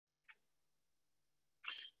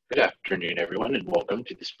Good afternoon, everyone, and welcome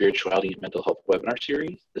to the Spirituality and Mental Health webinar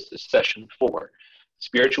series. This is session 4,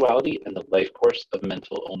 Spirituality and the Life Course of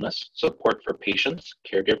Mental Illness, Support for Patients,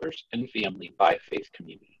 Caregivers, and Family by Faith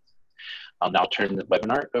Communities. I'll now turn the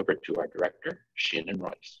webinar over to our director, Shannon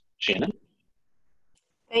Royce. Shannon?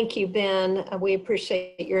 Thank you, Ben. We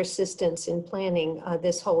appreciate your assistance in planning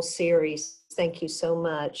this whole series. Thank you so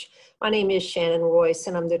much. My name is Shannon Royce,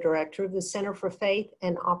 and I'm the director of the Center for Faith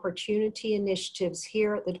and Opportunity Initiatives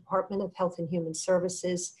here at the Department of Health and Human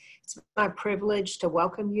Services. It's my privilege to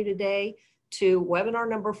welcome you today to webinar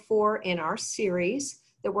number 4 in our series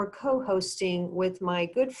that we're co-hosting with my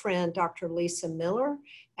good friend, Dr. Lisa Miller,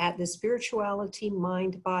 at the Spirituality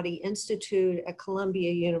Mind-Body Institute at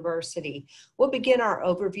Columbia University. We'll begin our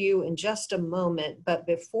overview in just a moment, but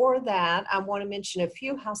before that, I want to mention a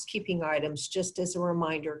few housekeeping items just as a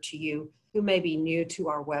reminder to you who may be new to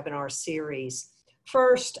our webinar series.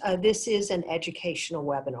 First, this is an educational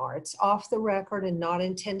webinar. It's off the record and not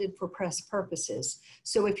intended for press purposes.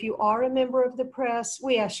 So if you are a member of the press,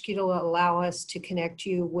 we ask you to allow us to connect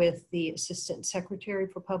you with the Assistant Secretary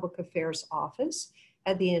for Public Affairs Office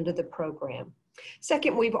at the end of the program.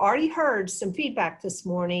 Second, we've already heard some feedback this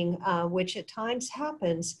morning, which at times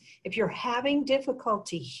happens. If you're having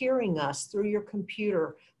difficulty hearing us through your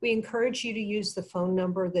computer, we encourage you to use the phone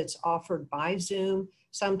number that's offered by Zoom.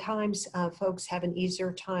 Sometimes folks have an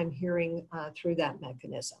easier time hearing through that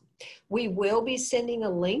mechanism. We will be sending a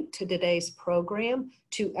link to today's program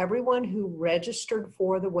to everyone who registered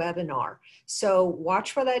for the webinar. So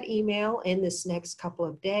watch for that email in this next couple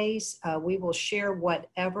of days. We will share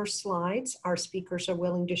whatever slides our speakers are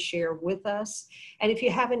willing to share with us. And if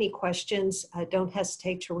you have any questions, don't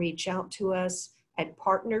hesitate to reach out to us at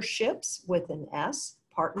partnerships with an S,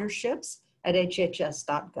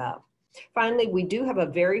 partnerships@hhs.gov. Finally, we do have a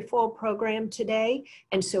very full program today,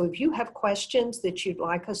 and so if you have questions that you'd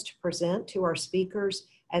like us to present to our speakers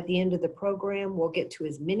at the end of the program, we'll get to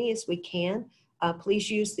as many as we can.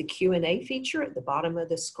 Please use the Q&A feature at the bottom of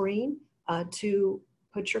the screen to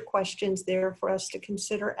put your questions there for us to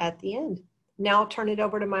consider at the end. Now I'll turn it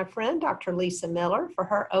over to my friend, Dr. Lisa Miller, for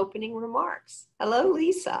her opening remarks. Hello,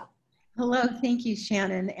 Lisa. Hello, thank you,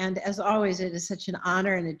 Shannon. And as always, it is such an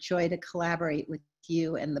honor and a joy to collaborate with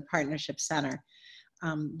you and the Partnership Center.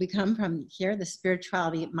 We come from here, the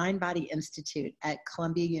Spirituality Mind-Body Institute at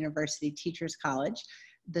Columbia University Teachers College.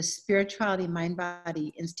 The Spirituality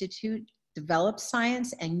Mind-Body Institute develops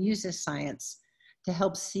science and uses science to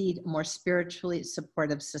help seed a more spiritually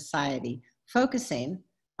supportive society, focusing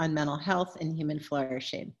on mental health and human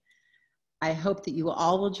flourishing. I hope that you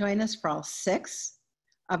all will join us for all 6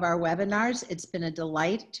 of our webinars. It's been a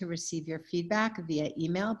delight to receive your feedback via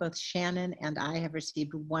email. Both Shannon and I have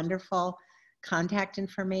received wonderful contact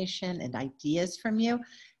information and ideas from you.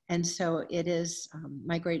 And so it is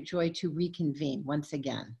my great joy to reconvene once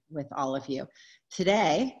again with all of you.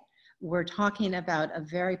 Today, we're talking about a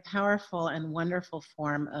very powerful and wonderful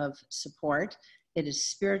form of support. It is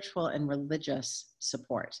spiritual and religious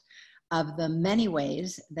support, of the many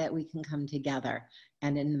ways that we can come together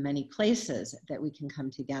and in the many places that we can come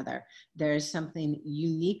together. There is something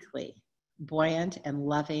uniquely buoyant and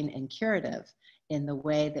loving and curative in the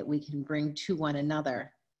way that we can bring to one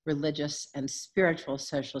another religious and spiritual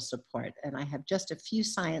social support. And I have just a few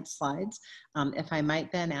science slides. If I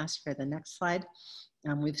might then ask for the next slide.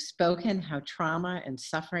 We've spoken how trauma and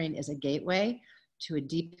suffering is a gateway to a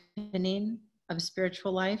deepening of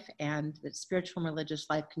spiritual life, and that spiritual and religious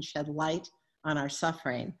life can shed light on our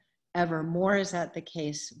suffering. Ever more is that the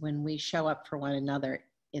case when we show up for one another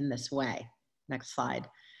in this way. Next slide.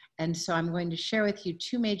 And so I'm going to share with you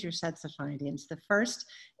 2 major sets of findings. The first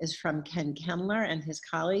is from Ken Kendler and his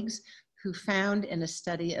colleagues, who found in a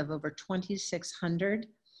study of over 2,600,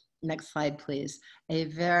 next slide please, a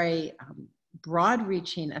very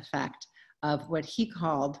broad-reaching effect of what he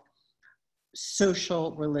called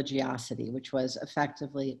social religiosity, which was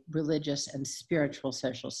effectively religious and spiritual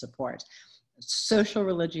social support. Social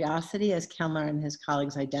religiosity, as Kendler and his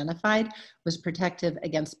colleagues identified, was protective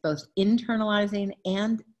against both internalizing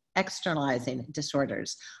and externalizing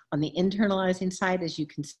disorders. On the internalizing side, as you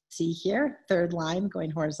can see here, 3rd line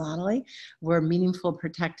going horizontally, were meaningful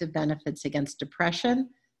protective benefits against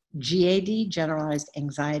depression, GAD, generalized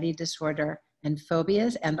anxiety disorder, and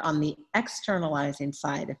phobias, and on the externalizing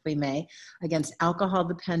side, if we may, against alcohol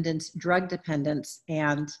dependence, drug dependence,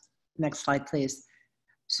 and, next slide please,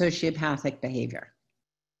 sociopathic behavior,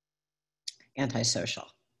 antisocial.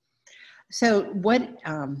 So what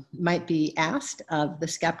might be asked of the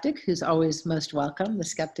skeptic, who's always most welcome, the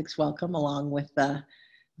skeptic's welcome along with the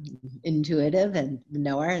intuitive and the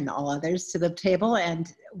knower and all others to the table,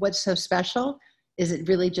 and what's so special Is it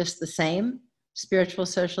really just the same, spiritual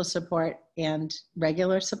social support and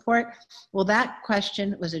regular support? Well, that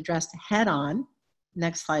question was addressed head on,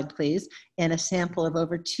 next slide please, in a sample of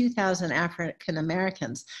over 2,000 African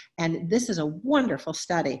Americans. And this is a wonderful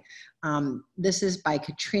study. This is by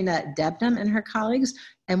Katrina Debnam and her colleagues.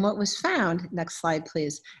 And what was found, next slide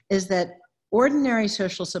please, is that ordinary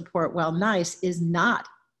social support, while nice, is not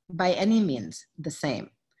by any means the same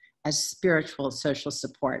as spiritual social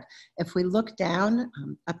support. If we look down,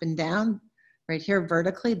 up and down, right here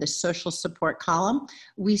vertically, the social support column,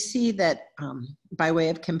 we see that by way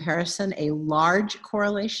of comparison, a large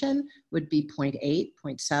correlation would be 0.8,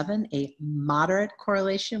 0.7, a moderate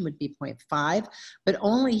correlation would be 0.5, but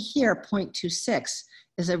only here 0.26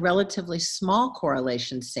 is a relatively small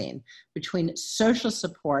correlation seen between social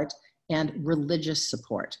support and religious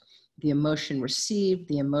support. The emotion received,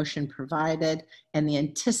 the emotion provided, and the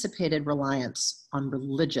anticipated reliance on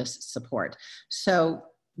religious support. So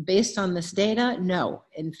based on this data, no,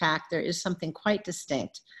 in fact, there is something quite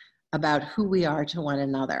distinct about who we are to one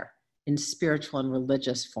another in spiritual and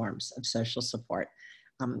religious forms of social support.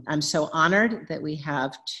 I'm so honored that we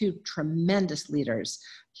have two tremendous leaders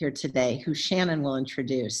here today who Shannon will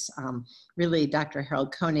introduce. Really, Dr.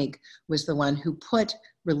 Harold Koenig was the one who put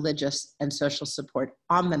religious and social support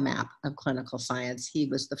on the map of clinical science. He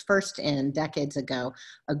was the first in, decades ago,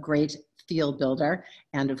 a great field builder.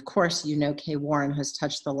 And of course, you know, Kay Warren has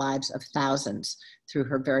touched the lives of thousands through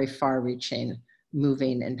her very far-reaching,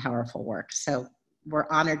 moving, and powerful work. So we're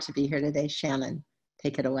honored to be here today. Shannon,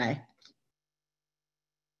 take it away.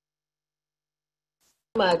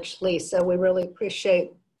 Much, Lisa. We really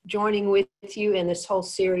appreciate joining with you in this whole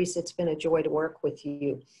series. It's been a joy to work with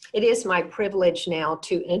you. It is my privilege now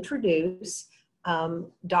to introduce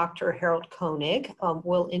Dr. Harold Koenig.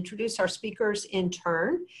 We'll introduce our speakers in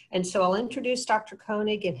turn. And so I'll introduce Dr.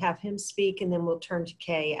 Koenig and have him speak, and then we'll turn to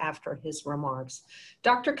Kay after his remarks.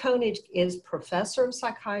 Dr. Koenig is professor of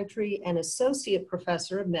psychiatry and associate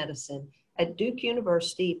professor of medicine at Duke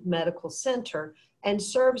University Medical Center and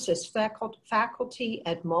serves as faculty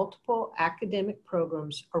at multiple academic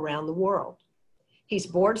programs around the world. He's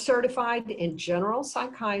board certified in general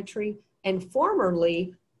psychiatry and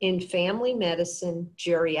formerly in family medicine,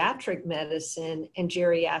 geriatric medicine, and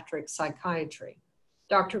geriatric psychiatry.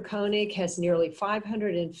 Dr. Koenig has nearly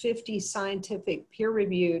 550 scientific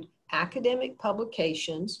peer-reviewed academic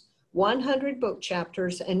publications, 100 book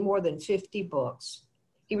chapters, and more than 50 books.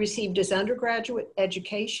 He received his undergraduate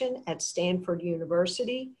education at Stanford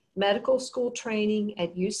University, medical school training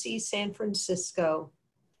at UC San Francisco,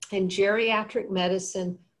 and geriatric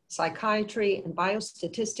medicine, psychiatry, and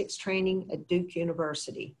biostatistics training at Duke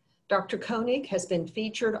University. Dr. Koenig has been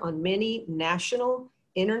featured on many national,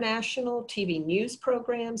 international TV news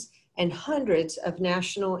programs and hundreds of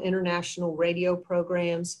national, international radio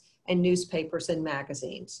programs and newspapers and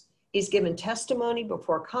magazines. He's given testimony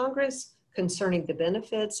before Congress concerning the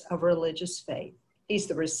benefits of religious faith. He's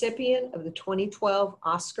the recipient of the 2012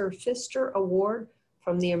 Oscar Pfister Award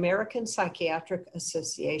from the American Psychiatric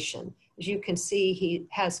Association. As you can see, he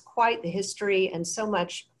has quite the history and so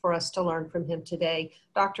much for us to learn from him today.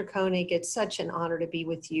 Dr. Koenig, it's such an honor to be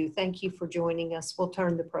with you. Thank you for joining us. We'll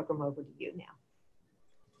turn the program over to you now.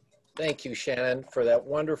 Thank you, Shannon, for that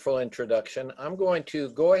wonderful introduction. I'm going to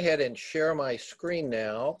go ahead and share my screen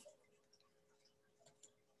now.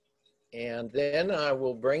 And then I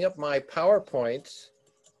will bring up my PowerPoints.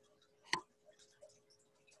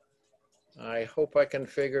 I hope I can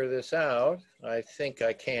figure this out. I think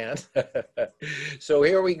I can. So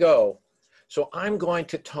here we go. So I'm going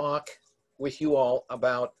to talk with you all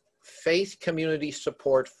about faith community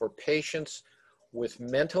support for patients with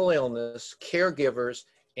mental illness, caregivers,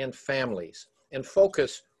 and families, and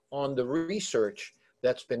focus on the research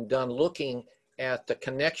that's been done looking at the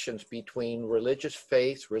connections between religious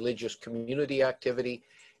faith, religious community activity,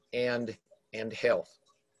 and health,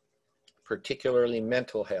 particularly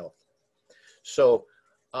mental health. So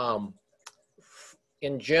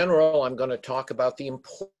in general, I'm going to talk about the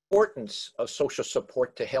importance of social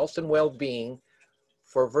support to health and well-being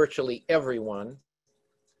for virtually everyone,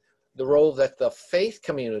 the role that the faith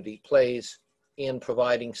community plays in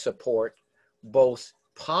providing support, both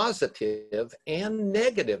positive and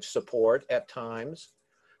negative support at times,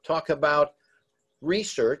 talk about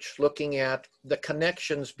research looking at the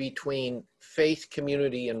connections between faith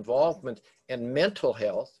community involvement and mental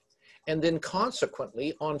health, and then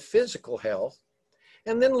consequently on physical health,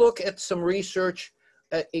 and then look at some research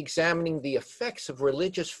examining the effects of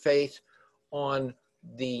religious faith on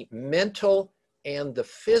the mental and the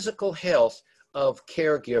physical health of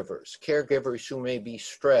caregivers who may be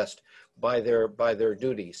stressed by their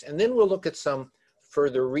duties. And then we'll look at some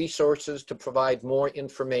further resources to provide more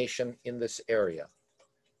information in this area.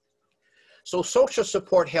 So social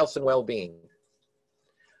support, health, and well-being.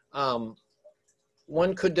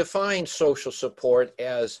 One could define social support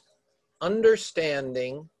as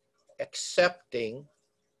understanding, accepting,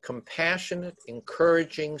 compassionate,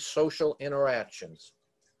 encouraging social interactions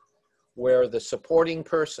where the supporting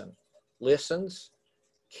person listens,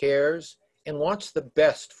 cares, and wants the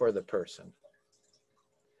best for the person.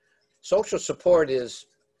 Social support is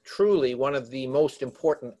truly one of the most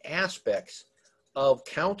important aspects of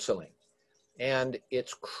counseling, and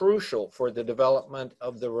it's crucial for the development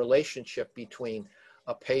of the relationship between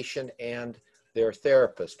a patient and their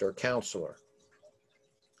therapist or counselor.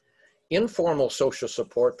 Informal social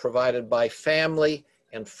support provided by family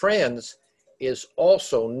and friends is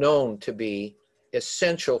also known to be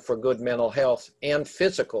essential for good mental health and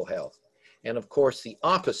physical health. And of course, the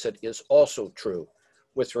opposite is also true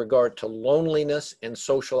with regard to loneliness and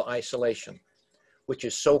social isolation, which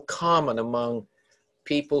is so common among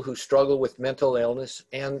people who struggle with mental illness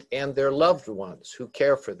and their loved ones who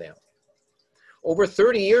care for them. Over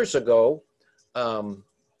 30 years ago,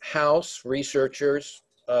 House researchers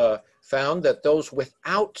found that those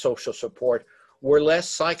without social support were less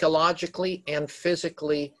psychologically and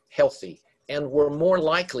physically healthy and were more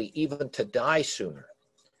likely even to die sooner.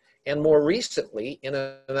 And more recently, in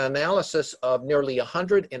an analysis of nearly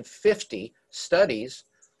 150 studies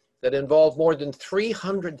that involved more than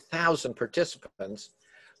 300,000 participants,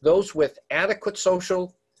 those with adequate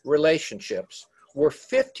social relationships were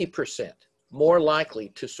 50% more likely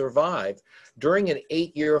to survive during an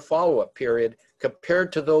 8-year follow-up period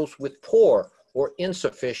compared to those with poor or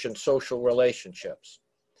insufficient social relationships.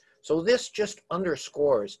 So this just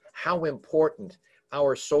underscores how important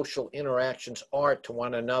our social interactions are to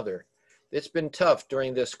one another. It's been tough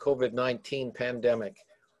during this COVID-19 pandemic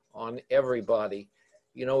on everybody.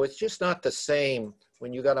 You know, it's just not the same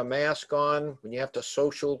when you got a mask on, when you have to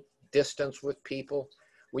social distance with people,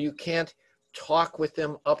 where you can't talk with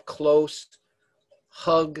them up close,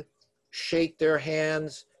 hug, shake their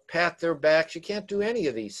hands, pat their backs. You can't do any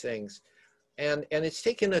of these things. And it's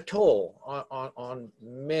taken a toll on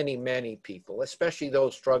many, many people, especially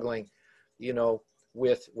those struggling, you know,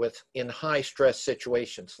 with in high stress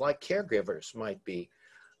situations like caregivers might be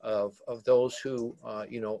of those who,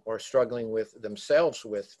 you know, are struggling with themselves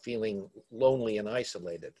with feeling lonely and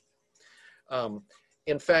isolated.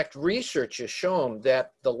 In fact, research has shown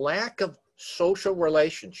that the lack of social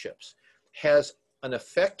relationships has an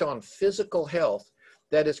effect on physical health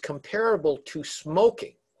that is comparable to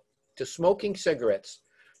smoking cigarettes,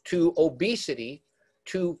 to obesity,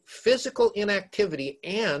 to physical inactivity,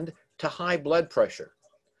 and to high blood pressure.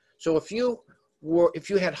 So if you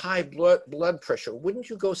had high blood pressure, wouldn't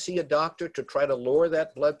you go see a doctor to try to lower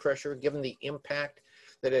that blood pressure, given the impact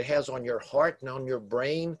that it has on your heart and on your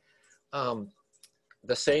brain?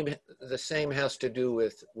 The same has to do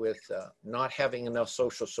with not having enough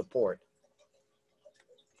social support.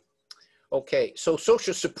 Okay, so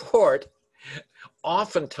social support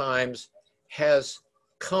oftentimes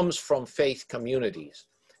comes from faith communities.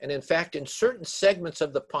 And in fact, in certain segments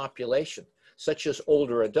of the population, such as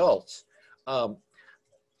older adults,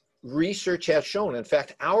 research has shown, in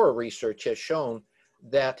fact, our research has shown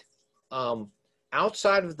that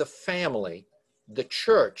outside of the family, the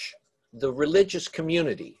church, the religious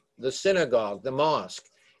community, the synagogue, the mosque,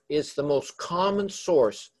 is the most common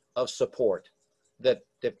source of support that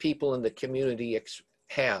people in the community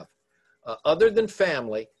have. Other than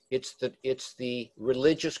family, it's the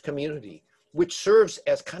religious community, which serves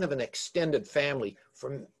as kind of an extended family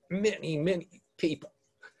for many, many people.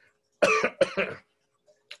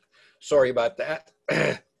 Sorry about that.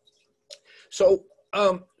 So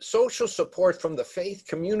social support from the faith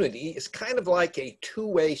community is kind of like a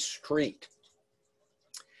two-way street.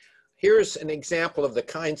 Here's an example of the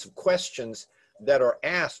kinds of questions that are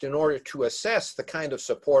asked in order to assess the kind of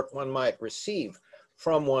support one might receive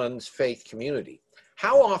from one's faith community.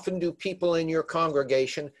 How often do people in your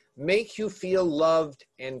congregation make you feel loved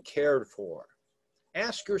and cared for?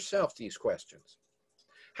 Ask yourself these questions.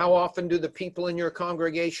 How often do the people in your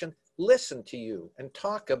congregation listen to you and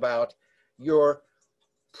talk about your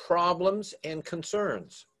problems and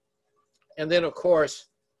concerns? And then, of course,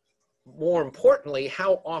 more importantly,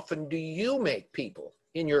 how often do you make people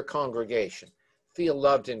in your congregation feel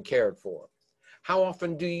loved and cared for? How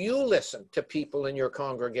often do you listen to people in your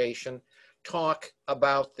congregation talk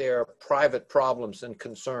about their private problems and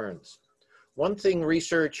concerns? One thing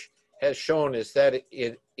research has shown is that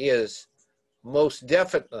it is most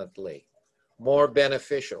definitely more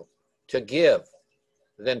beneficial to give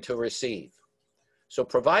than to receive. So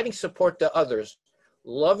providing support to others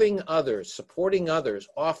Loving others, supporting others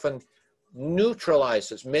often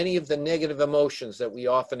neutralizes many of the negative emotions that we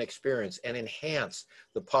often experience and enhance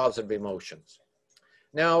the positive emotions.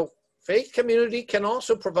 Now, faith community can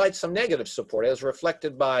also provide some negative support, as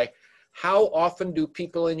reflected by how often do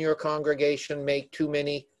people in your congregation make too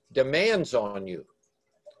many demands on you?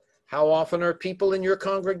 How often are people in your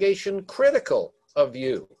congregation critical of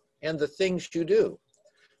you and the things you do?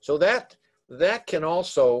 So that can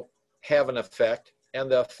also have an effect, and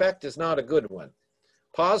the effect is not a good one.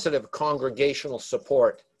 Positive congregational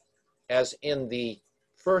support, as in the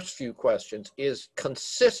first few questions, is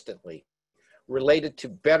consistently related to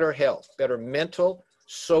better health, better mental,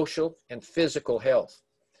 social, and physical health.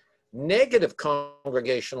 Negative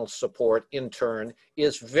congregational support, in turn,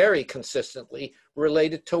 is very consistently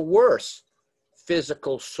related to worse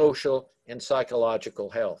physical, social, and psychological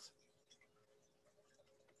health.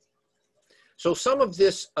 So some of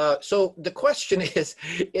this, so the question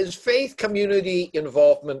is faith community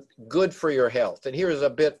involvement good for your health? And here's a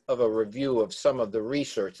bit of a review of some of the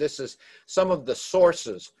research. This is some of the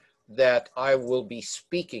sources that I will be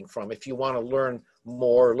speaking from. If you want to learn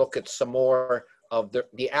more, look at some more of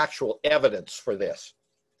the actual evidence for this.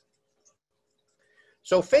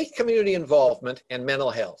 So faith community involvement and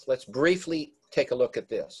mental health. Let's briefly take a look at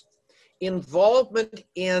this. Involvement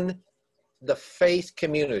in the faith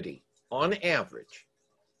community, on average,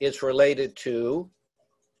 is related to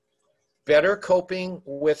better coping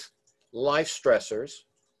with life stressors,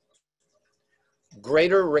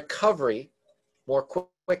 greater recovery, more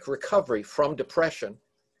quick recovery from depression,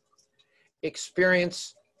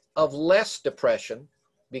 experience of less depression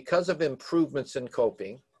because of improvements in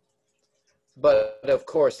coping. But of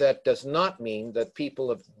course, that does not mean that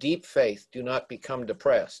people of deep faith do not become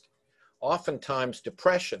depressed. Oftentimes,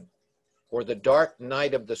 depression, or the dark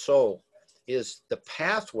night of the soul, is the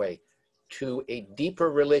pathway to a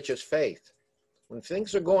deeper religious faith. When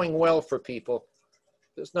things are going well for people,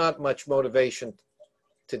 there's not much motivation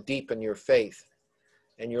to deepen your faith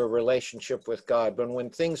and your relationship with God. But when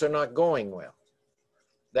things are not going well,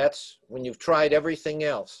 that's when you've tried everything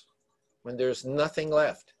else, when there's nothing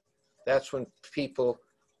left, that's when people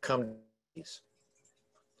come to these.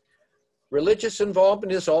 Religious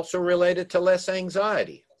involvement is also related to less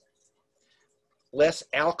anxiety, less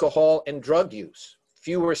alcohol and drug use,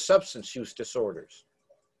 fewer substance use disorders.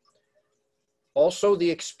 Also, the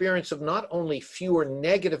experience of not only fewer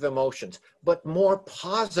negative emotions, but more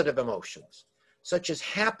positive emotions, such as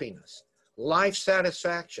happiness, life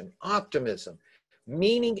satisfaction, optimism,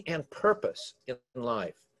 meaning and purpose in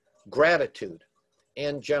life, gratitude,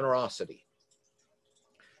 and generosity.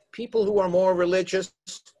 People who are more religious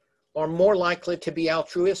are more likely to be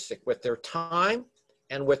altruistic with their time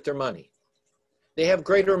and with their money. They have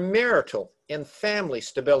greater marital and family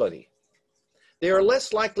stability. They are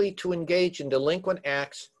less likely to engage in delinquent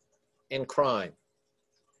acts and crime.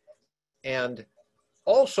 And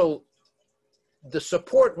also, the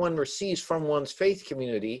support one receives from one's faith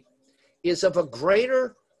community is of a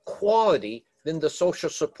greater quality than the social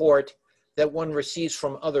support that one receives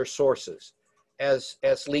from other sources, as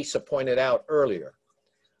Lisa pointed out earlier.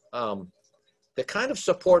 The kind of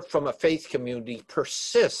support from a faith community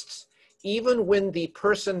persists even when the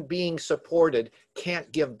person being supported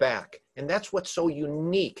can't give back. And that's what's so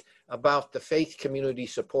unique about the faith community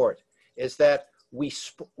support, is that we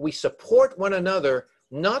support one another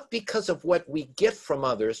not because of what we get from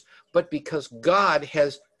others, but because God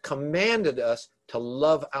has commanded us to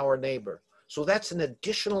love our neighbor. So that's an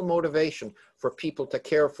additional motivation for people to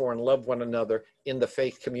care for and love one another in the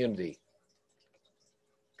faith community.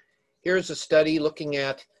 Here's a study looking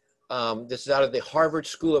at, this is out of the Harvard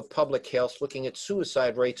School of Public Health, looking at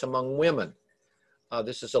suicide rates among women.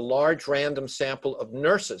 This is a large random sample of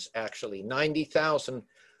nurses, actually, 90,000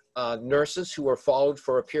 nurses who were followed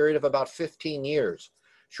for a period of about 15 years,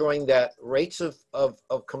 showing that rates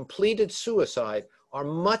of completed suicide are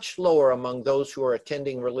much lower among those who are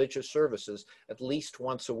attending religious services at least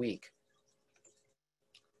once a week.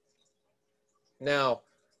 Now,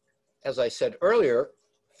 as I said earlier,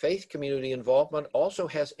 faith community involvement also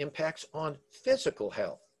has impacts on physical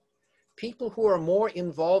health. People who are more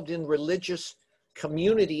involved in religious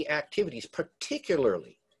community activities,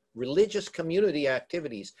 particularly religious community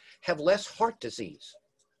activities, have less heart disease,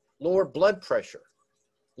 lower blood pressure,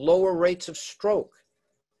 lower rates of stroke.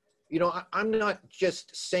 You know, I'm not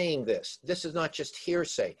just saying this. This is not just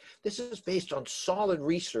hearsay. This is based on solid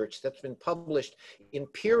research that's been published in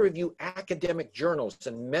peer-reviewed academic journals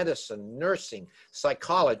in medicine, nursing,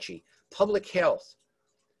 psychology, public health.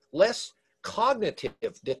 Less cognitive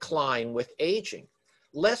decline with aging,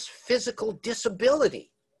 less physical disability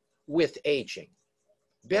with aging.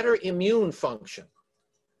 better immune function,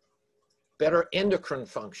 better endocrine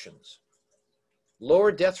functions,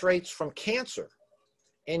 lower death rates from cancer,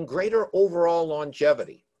 and greater overall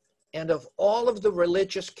longevity. And of all of the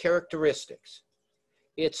religious characteristics,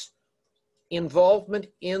 it's involvement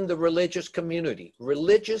in the religious community,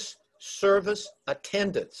 religious service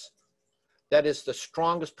attendance, that is the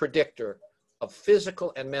strongest predictor of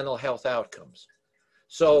physical and mental health outcomes.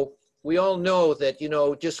 So we all know that,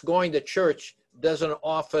 just going to church doesn't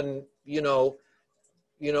often,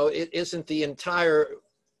 it isn't the entire,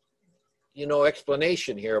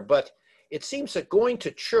 explanation here, but it seems that going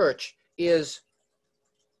to church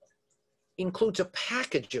includes a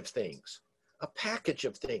package of things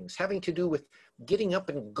having to do with getting up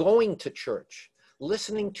and going to church,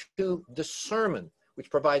 listening to the sermon, which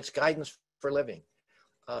provides guidance for living,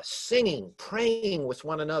 singing, praying with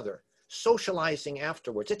one another, socializing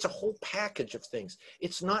afterwards. It's a whole package of things.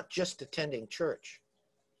 It's not just attending church.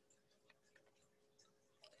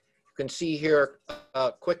 You can see here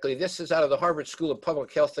quickly, this is out of the Harvard School of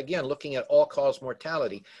Public Health, again, looking at all-cause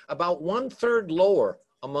mortality. About 1/3 lower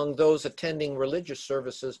among those attending religious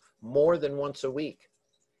services more than once a week.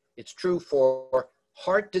 It's true for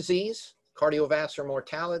heart disease, cardiovascular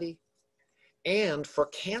mortality, and for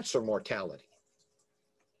cancer mortality.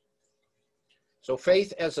 So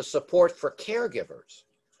faith as a support for caregivers.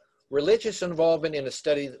 Religious involvement in a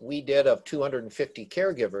study that we did of 250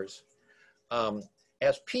 caregivers,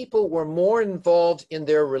 as people were more involved in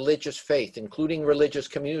their religious faith, including religious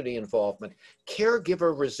community involvement,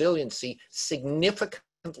 caregiver resiliency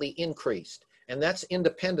significantly increased, and that's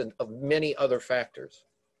independent of many other factors.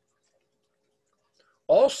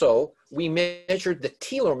 Also, we measured the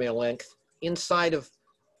telomere length inside of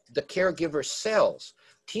the caregiver cells.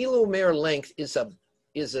 Telomere length is a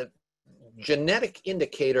genetic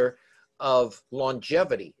indicator of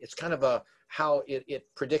longevity. It's kind of how it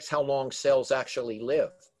predicts how long cells actually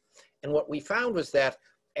live. And what we found was that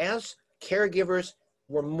as caregivers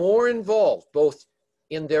were more involved, both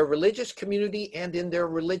in their religious community and in their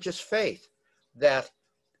religious faith, that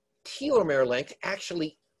telomere length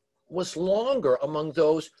actually was longer among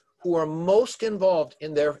those who are most involved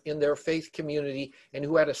in their faith community and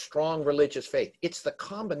who had a strong religious faith. It's the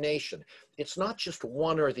combination. It's not just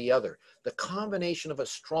one or the other. The combination of a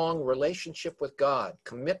strong relationship with God,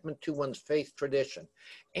 commitment to one's faith tradition,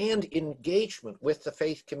 and engagement with the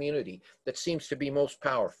faith community that seems to be most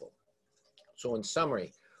powerful. So in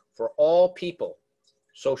summary, for all people,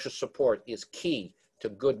 social support is key to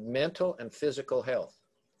good mental and physical health.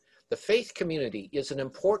 The faith community is an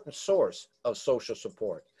important source of social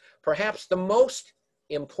support, perhaps the most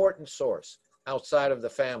important source outside of the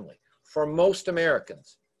family for most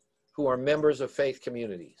Americans who are members of faith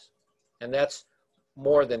communities. And that's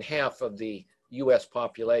more than half of the US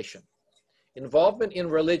population. Involvement in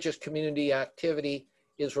religious community activity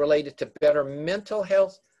is related to better mental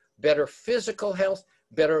health, better physical health,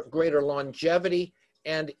 greater longevity,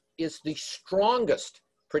 and is the strongest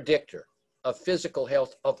predictor of physical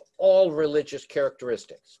health of all religious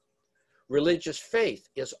characteristics. Religious faith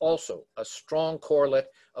is also a strong correlate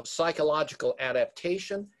of psychological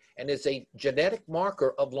adaptation and is a genetic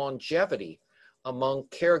marker of longevity among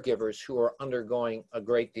caregivers who are undergoing a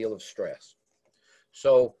great deal of stress.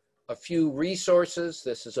 So a few resources.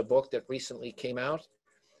 This is a book that recently came out,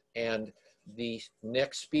 and the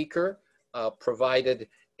next speaker provided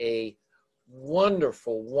a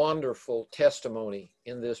wonderful, wonderful testimony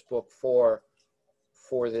in this book for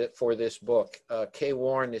this book. Kay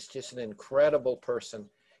Warren is just an incredible person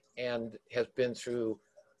and has been through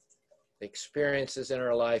experiences in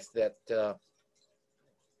her life that are,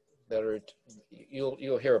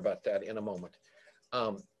 you'll hear about that in a moment.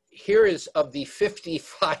 Here is, of the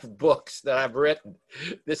 55 books that I've written,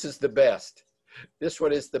 this is the best. This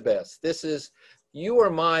one is the best. This is You Are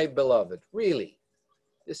My Beloved, really.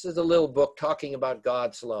 This is a little book talking about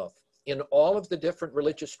God's love in all of the different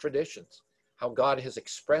religious traditions, how God has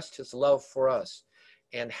expressed his love for us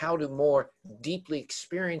and how to more deeply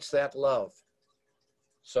experience that love.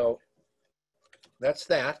 So that's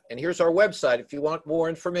that. And here's our website if you want more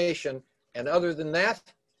information. And other than that,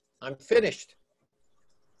 I'm finished.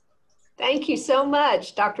 Thank you so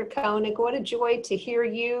much, Dr. Koenig. What a joy to hear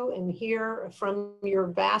you and hear from your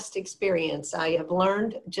vast experience. I have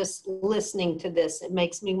learned just listening to this. It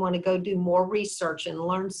makes me want to go do more research and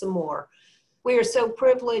learn some more. We are so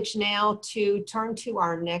privileged now to turn to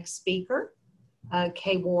our next speaker,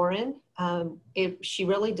 Kay Warren. She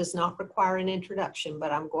really does not require an introduction,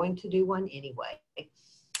 but I'm going to do one anyway.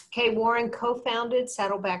 Kay Warren co-founded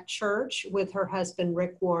Saddleback Church with her husband,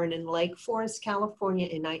 Rick Warren, in Lake Forest, California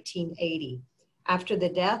in 1980. After the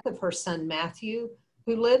death of her son, Matthew,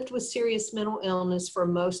 who lived with serious mental illness for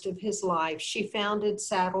most of his life, she founded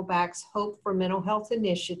Saddleback's Hope for Mental Health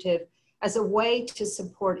initiative as a way to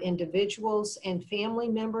support individuals and family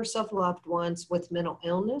members of loved ones with mental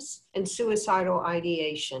illness and suicidal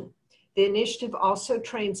ideation. The initiative also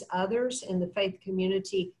trains others in the faith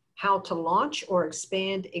community how to launch or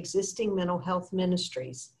expand existing mental health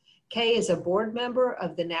ministries. Kay is a board member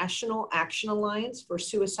of the National Action Alliance for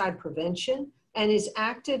Suicide Prevention and is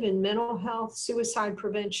active in mental health suicide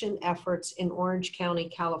prevention efforts in Orange County,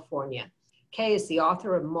 California. Kay is the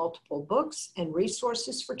author of multiple books and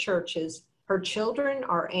resources for churches. Her children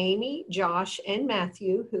are Amy, Josh, and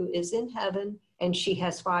Matthew, who is in heaven, and she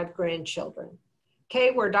has 5 grandchildren.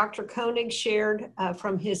 Kay, where Dr. Koenig shared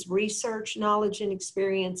from his research, knowledge, and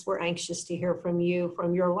experience, we're anxious to hear from you,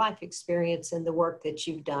 from your life experience and the work that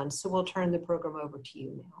you've done. So we'll turn the program over to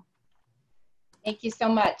you now. Thank you so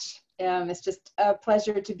much. It's just a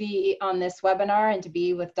pleasure to be on this webinar and to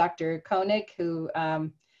be with Dr. Koenig, who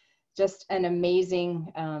just an amazing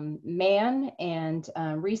man and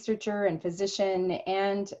researcher and physician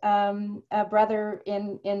and a brother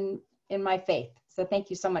in my faith. So thank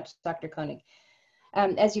you so much, Dr. Koenig.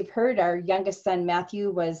 As you've heard, our youngest son, Matthew,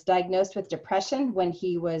 was diagnosed with depression when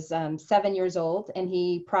he was 7 years old, and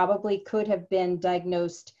he probably could have been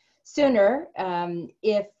diagnosed sooner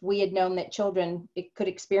if we had known that children could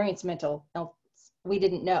experience mental illness. We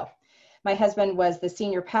didn't know. My husband was the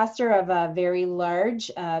senior pastor of a very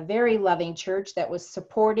large, very loving church that was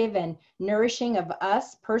supportive and nourishing of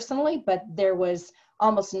us personally, but there was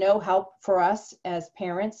almost no help for us as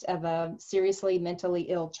parents of a seriously mentally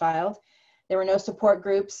ill child. There were no support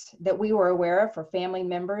groups that we were aware of for family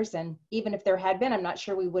members, and even if there had been, I'm not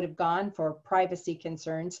sure we would have gone for privacy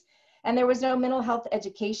concerns. And there was no mental health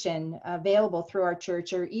education available through our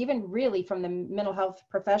church, or even really from the mental health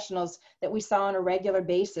professionals that we saw on a regular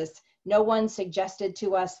basis. No one suggested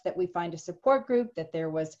to us that we find a support group, that there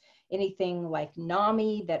was anything like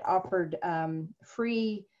NAMI that offered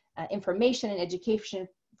free information and education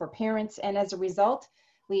for parents. And as a result,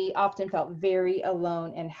 we often felt very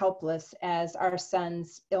alone and helpless as our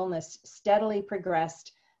son's illness steadily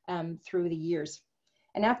progressed through the years.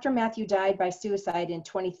 And after Matthew died by suicide in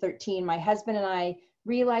 2013, my husband and I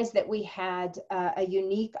realized that we had a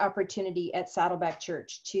unique opportunity at Saddleback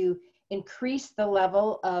Church to increase the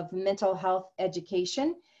level of mental health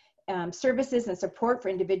education, services and support for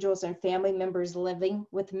individuals and family members living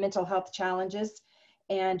with mental health challenges.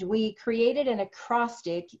 And we created an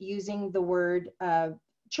acrostic using the word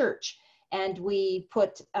church. And we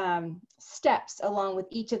put steps along with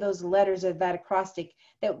each of those letters of that acrostic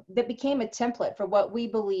that became a template for what we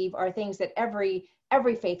believe are things that every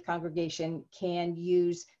faith congregation can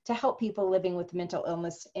use to help people living with mental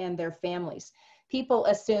illness and their families. People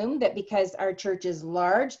assume that because our church is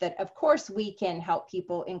large, that of course we can help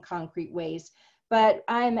people in concrete ways. But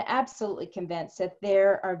I'm absolutely convinced that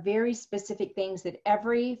there are very specific things that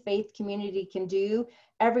every faith community can do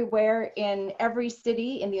everywhere in every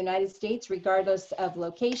city in the United States, regardless of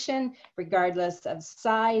location, regardless of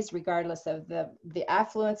size, regardless of the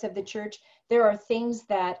affluence of the church. There are things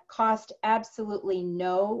that cost absolutely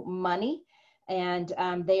no money, and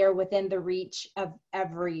they are within the reach of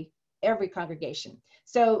every congregation.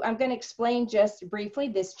 So I'm going to explain just briefly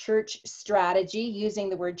this church strategy using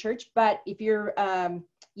the word church, but if you're,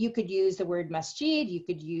 you could use the word masjid, you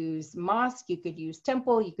could use mosque, you could use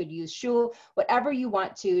temple, you could use shul, whatever you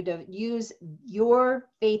want to use your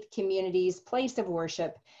faith community's place of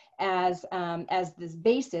worship as this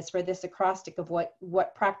basis for this acrostic of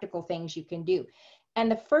what practical things you can do.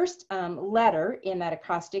 And the first letter in that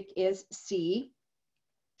acrostic is C,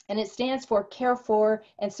 and it stands for care for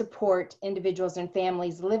and support individuals and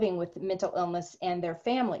families living with mental illness and their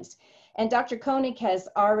families. And Dr. Koenig has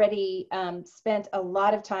already spent a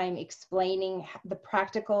lot of time explaining the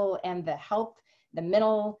practical and the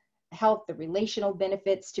mental health, the relational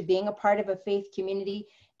benefits to being a part of a faith community.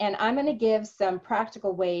 And I'm going to give some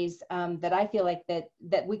practical ways that I feel like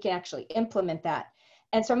that we can actually implement that.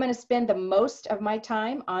 And so I'm going to spend the most of my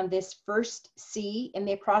time on this first C in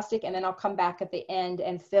the acrostic, and then I'll come back at the end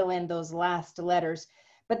and fill in those last letters.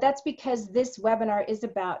 But that's because this webinar is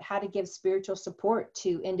about how to give spiritual support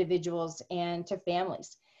to individuals and to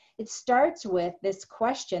families. It starts with this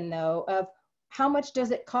question, though, of how much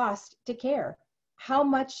does it cost to care? How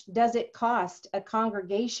much does it cost a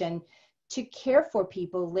congregation to care for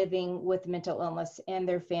people living with mental illness and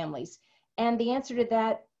their families? And the answer to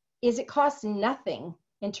that is it costs nothing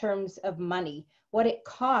in terms of money. What it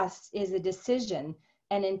costs is a decision,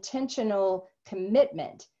 an intentional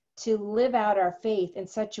commitment to live out our faith in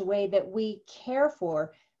such a way that we care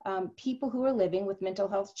for people who are living with mental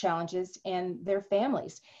health challenges and their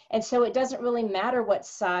families. And so it doesn't really matter what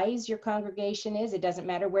size your congregation is. It doesn't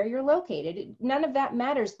matter where you're located. None of that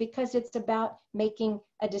matters, because it's about making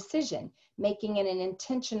a decision, making an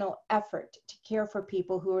intentional effort to care for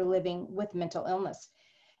people who are living with mental illness.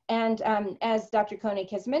 And as Dr. Koenig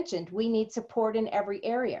has mentioned, we need support in every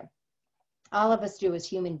area. All of us do as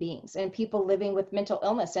human beings, and people living with mental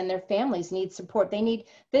illness and their families need support. They need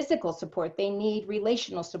physical support. They need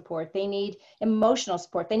relational support. They need emotional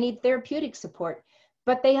support. They need therapeutic support,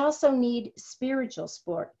 but they also need spiritual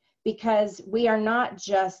support, because we are not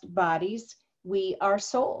just bodies, we are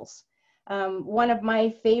souls. One of my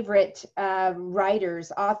favorite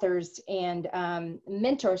writers, authors, and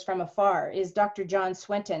mentors from afar is Dr. John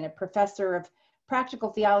Swinton, a professor of practical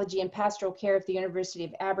theology and pastoral care at the University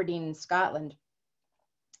of Aberdeen in Scotland.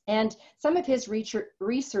 And some of his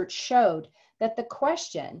research showed that the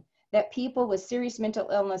question that people with serious mental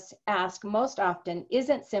illness ask most often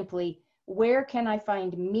isn't simply, where can I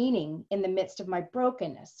find meaning in the midst of my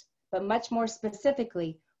brokenness? But much more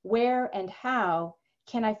specifically, where and how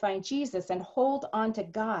can I find Jesus and hold on to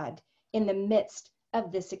God in the midst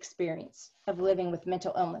of this experience of living with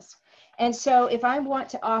mental illness? And so if I want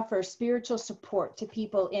to offer spiritual support to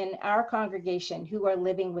people in our congregation who are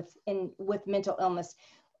living with mental illness,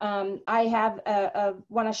 I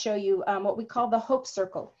want to show you what we call the Hope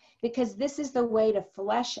Circle, because this is the way to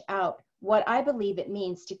flesh out what I believe it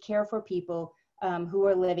means to care for people who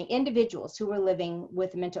are living, individuals who are living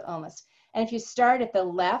with mental illness. And if you start at the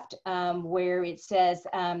left where it says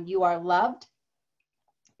you are loved,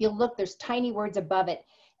 you'll look, there's tiny words above it.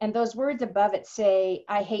 And those words above it say,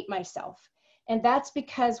 I hate myself. And that's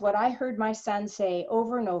because what I heard my son say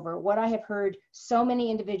over and over, what I have heard so many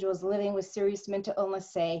individuals living with serious mental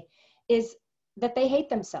illness say, is that they hate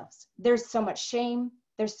themselves. There's so much shame.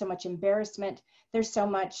 There's so much embarrassment. There's so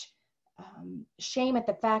much shame at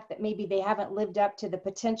the fact that maybe they haven't lived up to the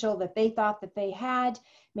potential that they thought that they had.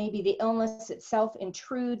 Maybe the illness itself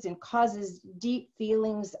intrudes and causes deep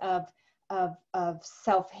feelings of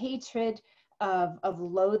self-hatred, of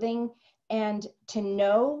loathing. And to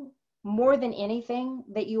know more than anything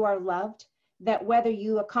that you are loved, that whether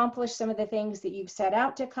you accomplish some of the things that you've set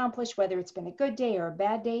out to accomplish, whether it's been a good day or a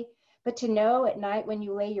bad day, but to know at night when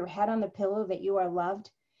you lay your head on the pillow that you are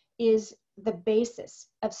loved, is the basis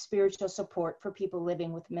of spiritual support for people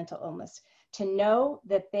living with mental illness. To know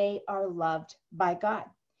that they are loved by God.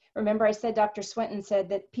 Remember, I said, Dr. Swinton said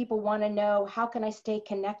that people want to know, how can I stay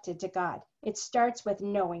connected to God? It starts with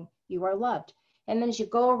knowing you are loved. And then as you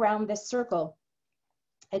go around this circle,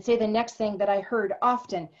 I'd say the next thing that I heard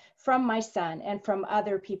often from my son and from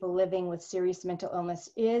other people living with serious mental illness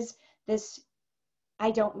is this,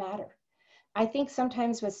 I don't matter. I think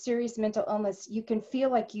sometimes with serious mental illness, you can feel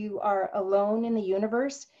like you are alone in the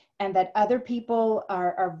universe, and that other people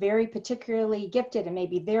are very particularly gifted, and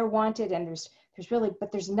maybe they're wanted, and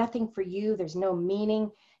there's nothing for you, there's no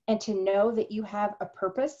meaning. And to know that you have a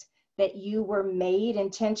purpose, that you were made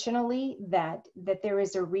intentionally, that there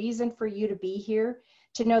is a reason for you to be here,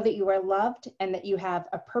 to know that you are loved and that you have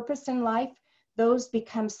a purpose in life, those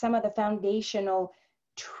become some of the foundational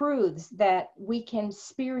truths that we can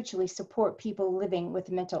spiritually support people living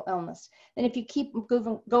with mental illness. And if you keep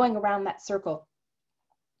going around that circle,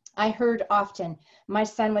 I heard often my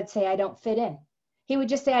son would say, I don't fit in. He would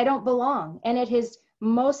just say, I don't belong. And at his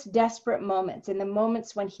most desperate moments, in the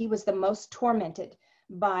moments when he was the most tormented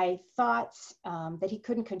by thoughts that he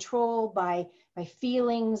couldn't control, by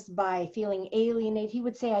feelings, by feeling alienated, he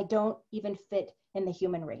would say, I don't even fit in the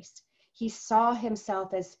human race. He saw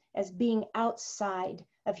himself as being outside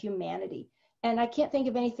of humanity. And I can't think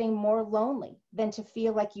of anything more lonely than to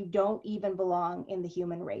feel like you don't even belong in the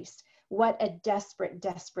human race. What a desperate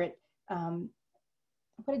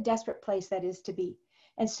place that is to be.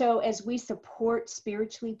 And so as we support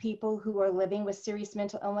spiritually people who are living with serious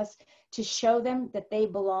mental illness, to show them that they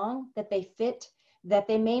belong, that they fit, that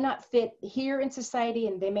they may not fit here in society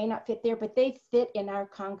and they may not fit there, but they fit in our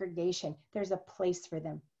congregation. There's a place for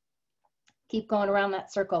them. Keep going around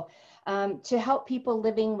that circle. To help people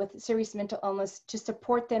living with serious mental illness, to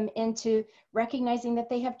support them into recognizing that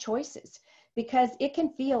they have choices, because it can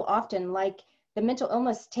feel often like the mental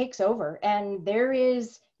illness takes over and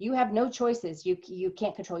you have no choices. You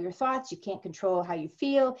can't control your thoughts. You can't control how you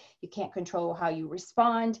feel. You can't control how you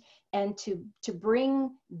respond. And to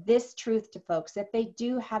bring this truth to folks, that they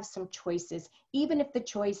do have some choices, even if the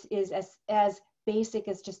choice is as basic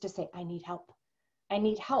as just to say, I need help. I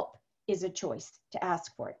need help is a choice to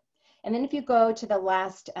ask for it. And then if you go to the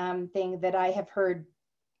last thing that I have heard,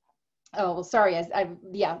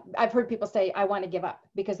 I've heard people say, I want to give up,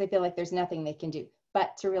 because they feel like there's nothing they can do.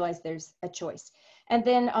 but to realize there's a choice. And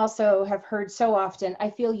then also have heard so often, I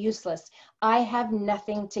feel useless. I have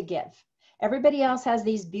nothing to give. Everybody else has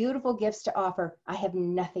these beautiful gifts to offer. I have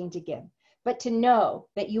nothing to give. But to know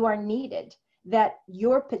that you are needed, that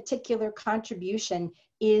your particular contribution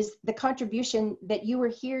is the contribution that you were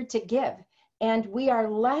here to give. And we are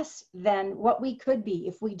less than what we could be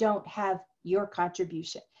if we don't have your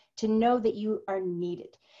contribution. To know that you are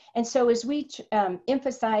needed. And so as we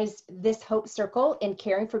emphasize this hope circle in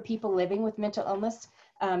caring for people living with mental illness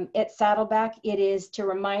at Saddleback, it is to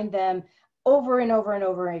remind them over and over and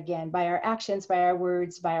over again, by our actions, by our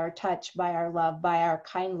words, by our touch, by our love, by our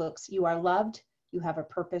kind looks, you are loved, you have a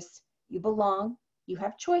purpose, you belong, you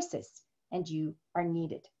have choices, and you are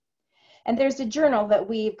needed. And there's a journal that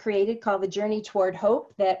we've created called The Journey Toward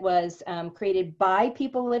Hope that was created by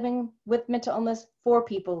people living with mental illness for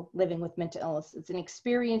people living with mental illness. It's an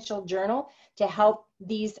experiential journal to help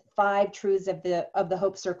these 5 truths of the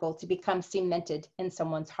Hope Circle to become cemented in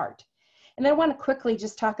someone's heart. And then I want to quickly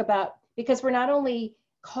just talk about, because we're not only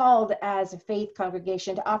called as a faith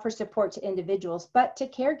congregation to offer support to individuals, but to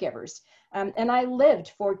caregivers. And I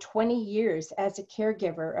lived for 20 years as a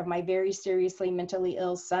caregiver of my very seriously mentally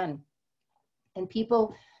ill son. And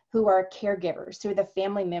people who are caregivers, who are the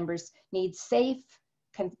family members, need safe,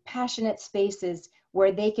 compassionate spaces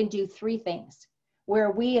where they can do 3 things,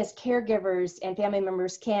 where we as caregivers and family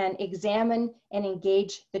members can examine and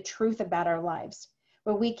engage the truth about our lives,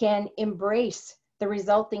 where we can embrace the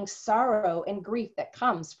resulting sorrow and grief that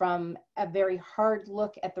comes from a very hard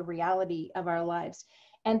look at the reality of our lives,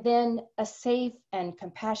 and then a safe and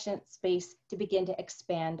compassionate space to begin to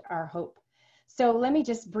expand our hope. So let me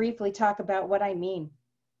just briefly talk about what I mean,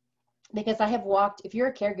 because I have walked, if you're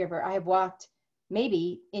a caregiver, I have walked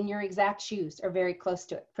maybe in your exact shoes or very close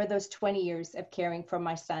to it for those 20 years of caring for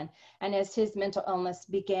my son. And as his mental illness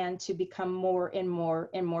began to become more and more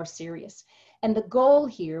and more serious. And the goal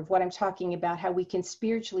here of what I'm talking about, how we can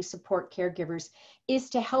spiritually support caregivers, is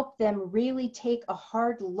to help them really take a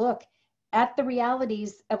hard look at the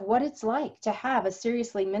realities of what it's like to have a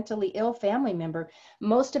seriously mentally ill family member.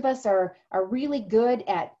 Most of us are really good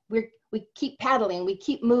at, we keep paddling, we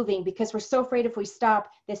keep moving because we're so afraid if we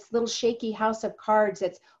stop, this little shaky house of cards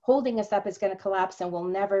that's holding us up is going to collapse and we'll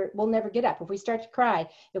never get up. If we start to cry,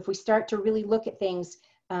 if we start to really look at things,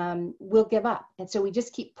 we'll give up. And so we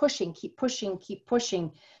just keep pushing, keep pushing, keep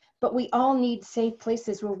pushing. But we all need safe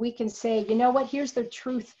places where we can say, you know what, here's the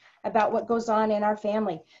truth about what goes on in our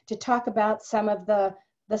family, to talk about some of the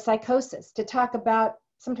psychosis, to talk about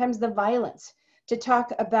sometimes the violence, to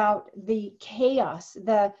talk about the chaos,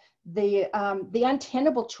 the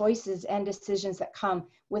untenable choices and decisions that come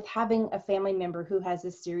with having a family member who has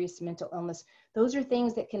a serious mental illness. Those are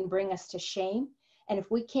things that can bring us to shame. And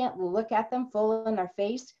if we can't look at them full in our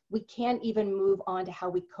face, we can't even move on to how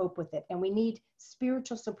we cope with it. And we need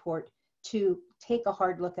spiritual support to take a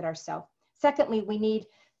hard look at ourselves. Secondly, we need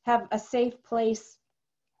have a safe place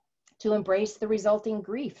to embrace the resulting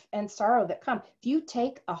grief and sorrow that come. If you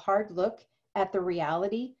take a hard look at the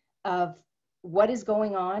reality of what is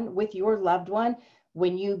going on with your loved one,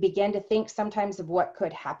 when you begin to think sometimes of what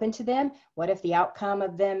could happen to them, what if the outcome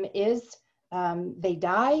of them is they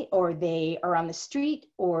die, or they are on the street,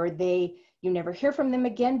 or you never hear from them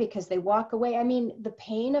again because they walk away. I mean, the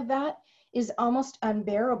pain of that is almost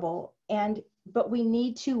unbearable. But we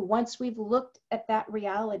need to, once we've looked at that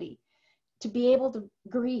reality, to be able to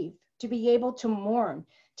grieve, to be able to mourn,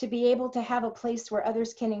 to be able to have a place where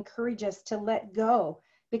others can encourage us to let go,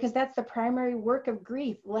 because that's the primary work of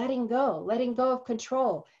grief, letting go of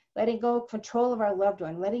control, letting go of control of our loved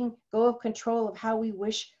one, letting go of control of how we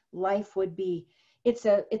wish life would be. It's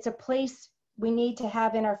a place we need to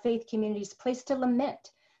have in our faith communities, a place to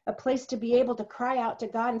lament, a place to be able to cry out to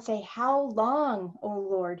God and say, how long, oh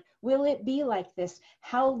Lord, will it be like this?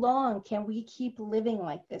 How long can we keep living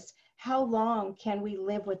like this? How long can we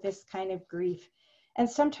live with this kind of grief? And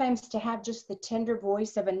sometimes to have just the tender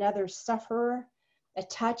voice of another sufferer, a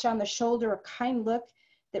touch on the shoulder, a kind look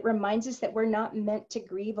that reminds us that we're not meant to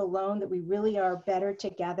grieve alone, that we really are better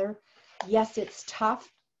together. Yes, it's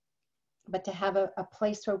tough, but to have a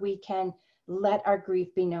place where we can let our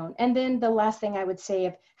grief be known. And then the last thing I would say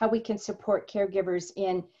of how we can support caregivers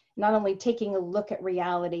in not only taking a look at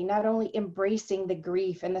reality, not only embracing the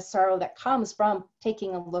grief and the sorrow that comes from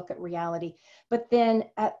taking a look at reality, but then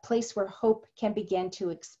a place where hope can begin to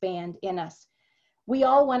expand in us. We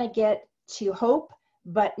all want to get to hope,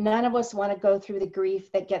 but none of us want to go through the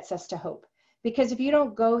grief that gets us to hope. Because if you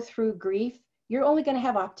don't go through grief, you're only going to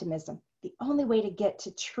have optimism. The only way to get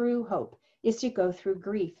to true hope is to go through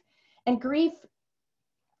grief. And grief,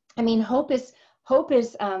 I mean, hope is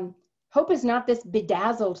Hope is not this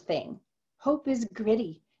bedazzled thing. Hope is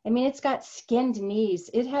gritty. I mean, it's got skinned knees.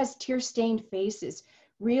 It has tear-stained faces.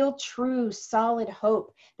 Real, true, solid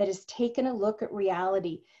hope that has taken a look at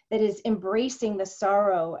reality, that is embracing the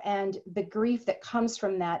sorrow and the grief that comes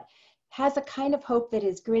from that, has a kind of hope that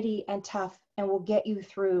is gritty and tough and will get you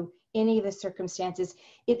through any of the circumstances.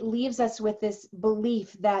 It leaves us with this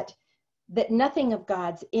belief that nothing of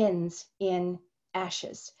God's ends in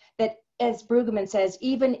ashes. That, as Brueggemann says,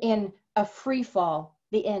 even in a free fall,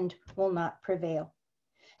 the end will not prevail.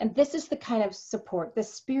 And this is the kind of support, the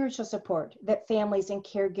spiritual support that families and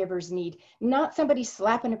caregivers need. Not somebody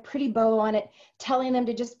slapping a pretty bow on it, telling them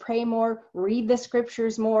to just pray more, read the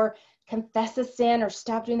scriptures more, confess a sin, or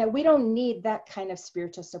stop doing that. We don't need that kind of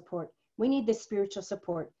spiritual support. We need the spiritual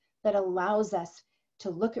support that allows us to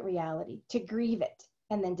look at reality, to grieve it,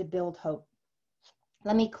 and then to build hope.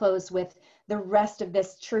 Let me close with the rest of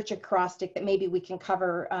this church acrostic that maybe we can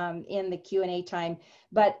cover in the Q&A time.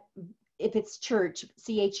 But if it's church,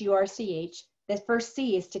 C-H-U-R-C-H, the first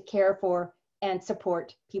C is to care for and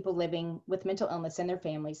support people living with mental illness and their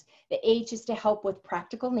families. The H is to help with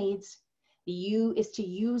practical needs. The U is to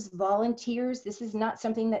use volunteers. This is not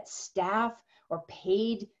something that staff or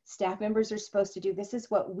paid staff members are supposed to do. This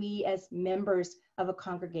is what we as members of a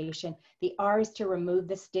congregation. The R is to remove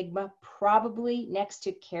the stigma, probably next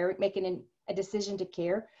to care, making a decision to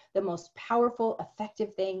care. The most powerful,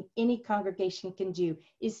 effective thing any congregation can do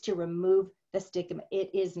is to remove the stigma. It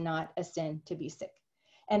is not a sin to be sick.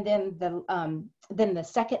 And then the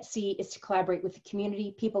second C is to collaborate with the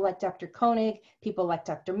community, people like Dr. Koenig, people like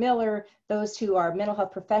Dr. Miller, those who are mental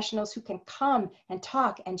health professionals who can come and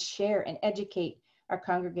talk and share and educate our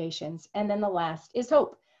congregations. And then the last is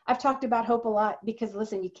hope. I've talked about hope a lot because,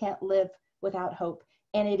 listen, you can't live without hope.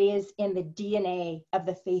 And it is in the DNA of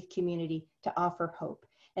the faith community to offer hope.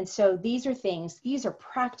 And so these are things, these are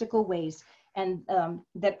practical ways and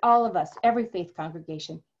that all of us, every faith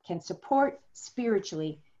congregation, can support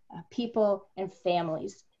spiritually people and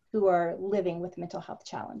families who are living with mental health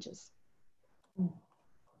challenges.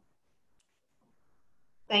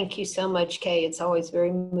 Thank you so much, Kay. It's always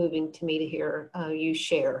very moving to me to hear you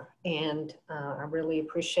share. And I really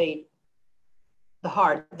appreciate the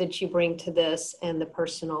heart that you bring to this and the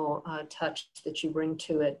personal touch that you bring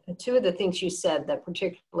to it. And two of the things you said that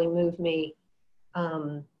particularly moved me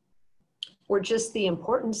were just the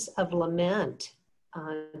importance of lament.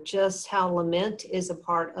 Just how lament is a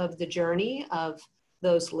part of the journey of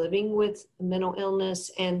those living with mental illness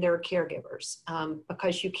and their caregivers,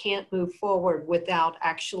 because you can't move forward without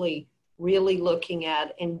actually really looking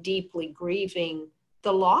at and deeply grieving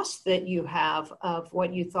the loss that you have of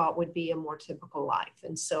what you thought would be a more typical life.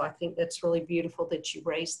 And so I think that's really beautiful that you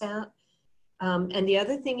raised that. And the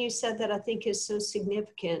other thing you said that I think is so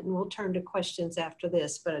significant, and we'll turn to questions after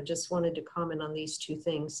this, but I just wanted to comment on these two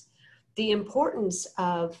things. The importance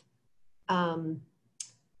of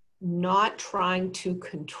not trying to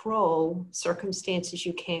control circumstances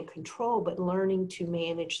you can't control, but learning to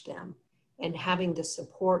manage them and having the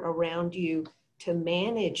support around you to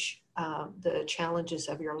manage the challenges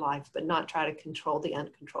of your life, but not try to control the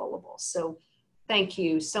uncontrollable. So thank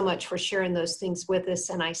you so much for sharing those things with us.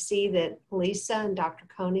 And I see that Lisa and Dr.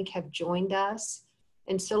 Koenig have joined us.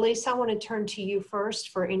 And so, Lisa, I want to turn to you first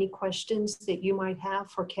for any questions that you might have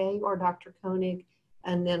for Kay or Dr. Koenig,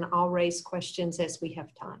 and then I'll raise questions as we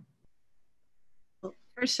have time. Well,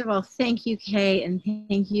 first of all, thank you, Kay, and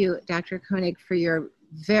thank you, Dr. Koenig, for your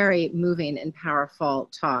very moving and powerful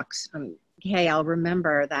talks. Kay, I'll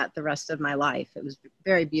remember that the rest of my life. It was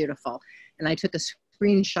very beautiful. And I took a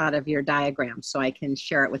screenshot of your diagram so I can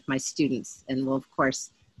share it with my students, and we'll, of course,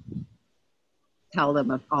 tell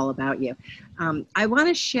them all about you. I want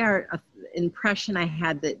to share an impression I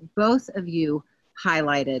had that both of you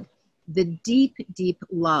highlighted, the deep, deep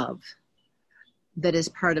love that is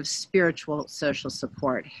part of spiritual social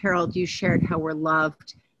support. Harold, you shared how we're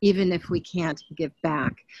loved even if we can't give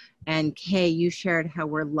back. And Kay, you shared how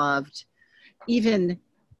we're loved even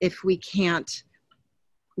if we can't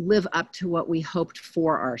live up to what we hoped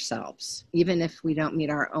for ourselves, even if we don't meet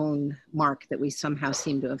our own mark that we somehow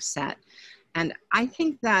seem to have set. And I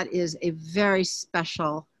think that is a very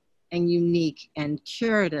special and unique and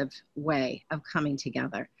curative way of coming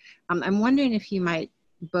together. I'm wondering if you might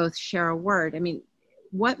both share a word. I mean,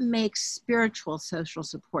 what makes spiritual social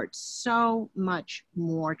support so much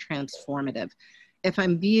more transformative? If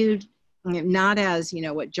I'm viewed not as,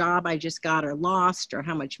 what job I just got or lost, or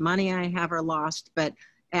how much money I have or lost, but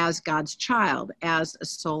as God's child, as a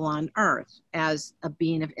soul on earth, as a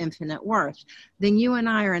being of infinite worth, then you and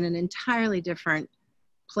I are in an entirely different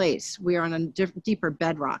place. We are on a deeper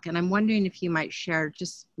bedrock. And I'm wondering if you might share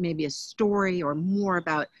just maybe a story or more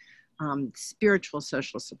about spiritual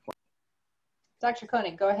social support. Dr.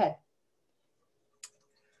 Koenig, go ahead.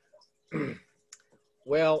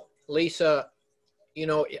 Well, Lisa, you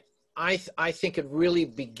know, I think it really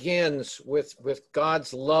begins with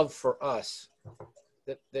God's love for us.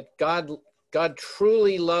 That God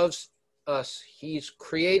truly loves us. He's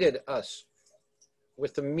created us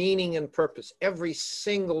with a meaning and purpose, every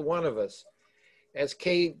single one of us, as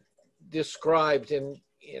Kay described in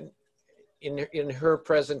her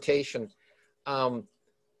presentation.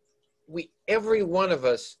 Every one of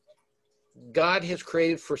us, God has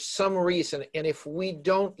created for some reason, and if we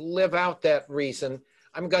don't live out that reason,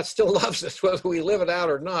 I mean, God still loves us whether we live it out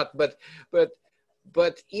or not. But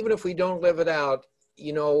even if we don't live it out,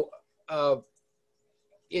 you know,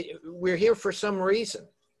 we're here for some reason,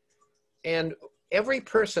 and every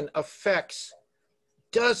person affects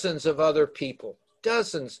dozens of other people,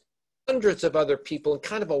 hundreds of other people, in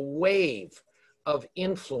kind of a wave of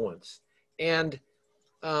influence. And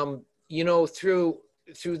you know, through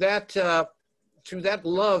that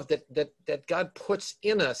love that God puts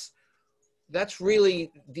in us, that's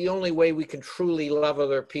really the only way we can truly love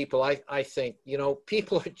other people. I think, you know,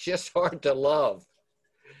 people are just hard to love.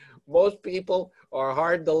 Most people are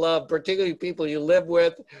hard to love, particularly people you live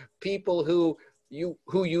with, people who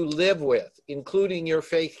you live with, including your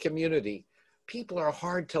faith community. People are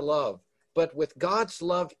hard to love, but with God's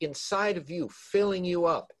love inside of you, filling you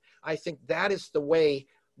up, I think that is the way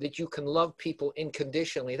that you can love people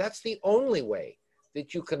unconditionally. That's the only way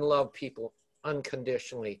that you can love people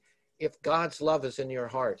unconditionally, if God's love is in your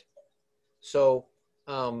heart. So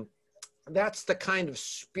that's the kind of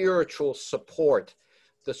spiritual support,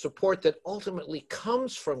 the support that ultimately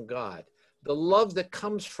comes from God, the love that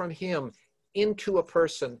comes from Him into a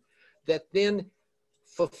person, that then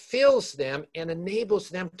fulfills them and enables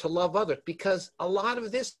them to love others. Because a lot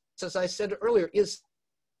of this, as I said earlier, is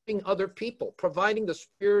helping other people, providing the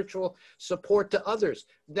spiritual support to others.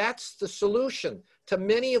 That's the solution to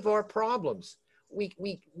many of our problems.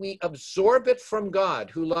 We absorb it from God,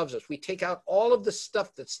 who loves us. We take out all of the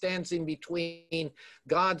stuff that stands in between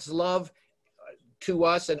God's love to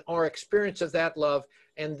us and our experience of that love,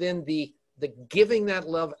 and then the giving that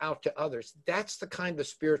love out to others. That's the kind of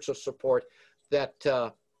spiritual support that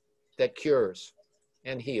cures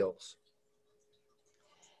and heals.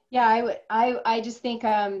 Yeah, I just think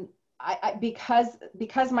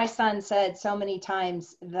because my son said so many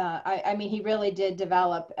times I mean, he really did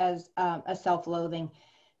develop as a self-loathing,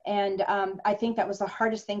 and I think that was the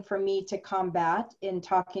hardest thing for me to combat in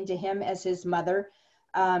talking to him as his mother.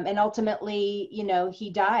 And ultimately, you know, he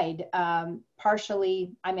died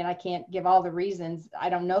partially. I mean, I can't give all the reasons. I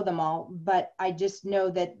don't know them all, but I just know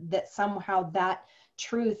that somehow that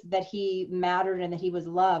truth that he mattered and that he was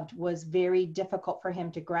loved was very difficult for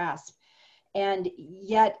him to grasp. And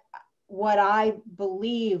yet what I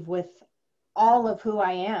believe with all of who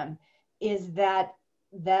I am is that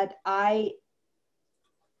I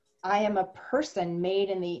am a person made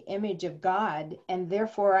in the image of God, and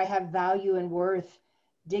therefore I have value and worth,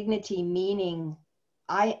 dignity, meaning.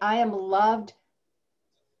 I am loved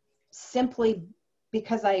simply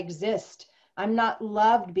because I exist. I'm not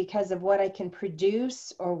loved because of what I can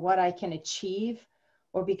produce or what I can achieve,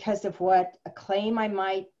 or because of what acclaim I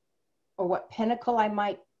might, or what pinnacle I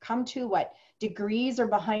might come to, what degrees are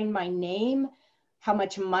behind my name, how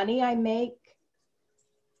much money I make.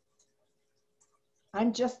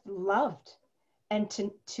 I'm just loved. And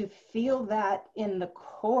to feel that in the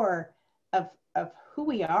core of who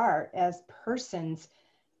we are as persons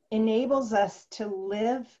enables us to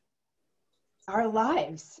live our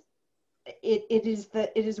lives.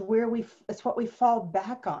 It's what we fall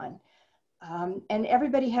back on. And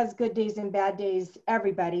everybody has good days and bad days,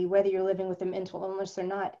 everybody, whether you're living with a mental illness or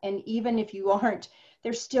not. And even if you aren't,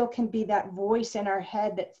 there still can be that voice in our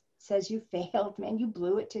head that says, you failed, man, you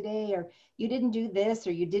blew it today, or you didn't do this,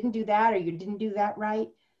 or you didn't do that, or you didn't do that right.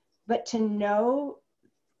 But to know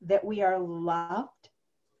that we are loved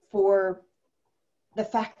for the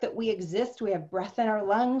fact that we exist, we have breath in our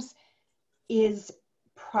lungs, is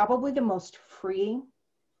probably the most freeing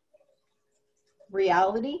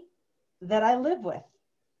reality that I live with.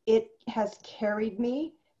 It has carried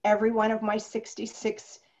me every one of my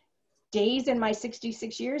 66 days in my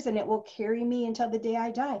 66 years, and it will carry me until the day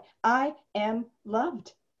I die. I am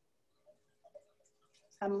loved.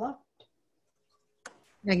 I'm loved.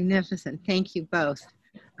 Magnificent. Thank you both.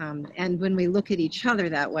 And when we look at each other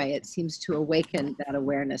that way, it seems to awaken that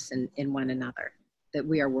awareness in one another, that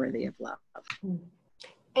we are worthy of love.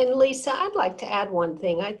 And Lisa, I'd like to add one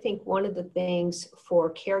thing. I think one of the things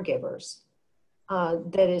for caregivers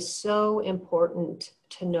that is so important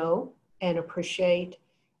to know and appreciate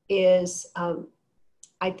is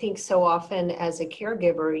I think so often as a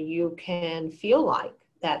caregiver, you can feel like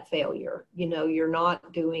that failure. You know,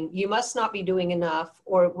 you must not be doing enough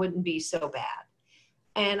or it wouldn't be so bad.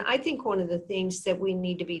 And I think one of the things that we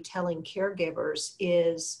need to be telling caregivers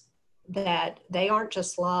is that they aren't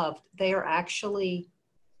just loved, they are actually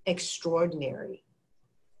extraordinary.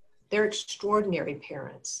 They're extraordinary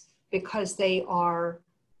parents because they are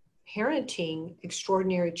parenting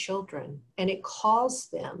extraordinary children, and it calls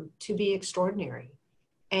them to be extraordinary.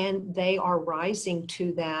 And they are rising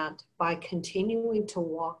to that by continuing to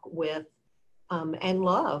walk with and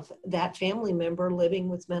love that family member living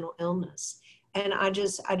with mental illness. And I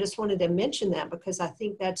just wanted to mention that because I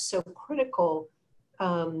think that's so critical.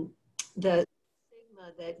 The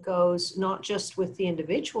stigma that goes not just with the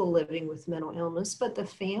individual living with mental illness, but the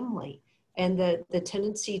family, and the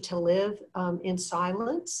tendency to live in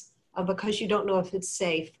silence because you don't know if it's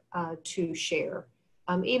safe to share,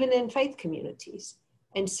 even in faith communities.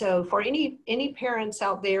 And so for any parents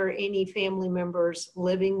out there, any family members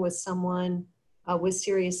living with someone with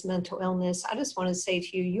serious mental illness, I just want to say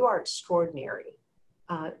to you, you are extraordinary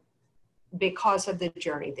because of the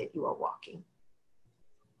journey that you are walking.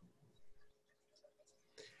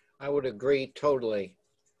 I would agree totally.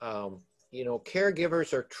 You know,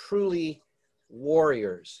 caregivers are truly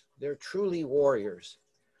warriors. They're truly warriors.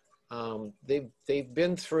 They've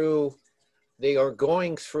been through, they are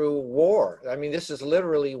going through war. I mean, this is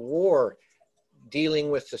literally war,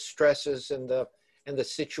 dealing with the stresses and the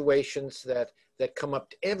situations that come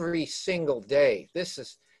up every single day. This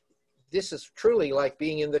is truly like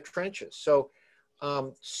being in the trenches. So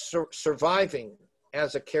surviving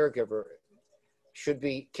as a caregiver should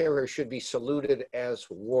be saluted as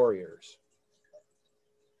warriors.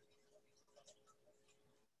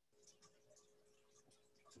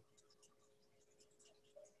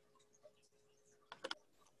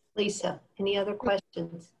 Lisa, any other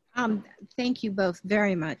questions? Thank you both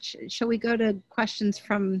very much. Shall we go to questions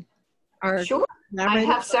from our Sure. I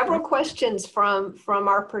collaborators? have several questions from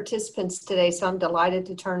our participants today, so I'm delighted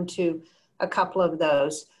to turn to a couple of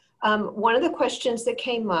those. One of the questions that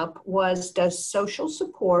came up was, does social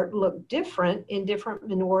support look different in different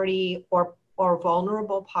minority or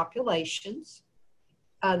vulnerable populations?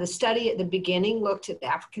 The study at the beginning looked at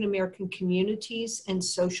African American communities and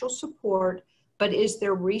social support, but is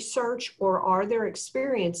there research or are there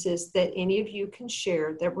experiences that any of you can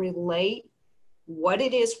share that relate what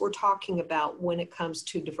it is we're talking about when it comes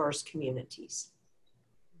to diverse communities?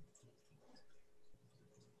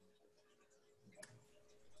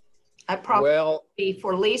 I'd probably be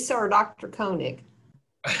for Lisa or Dr. Koenig.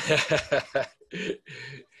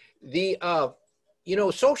 You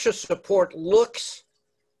know, social support looks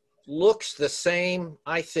the same,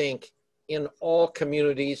 I think, in all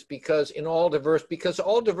communities because all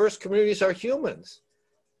diverse communities are humans.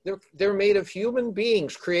 They're made of human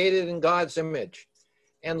beings created in God's image,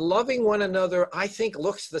 and loving one another, I think,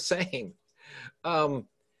 looks the same.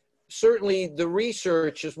 Certainly the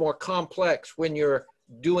research is more complex when you're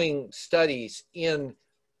doing studies in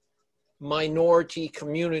minority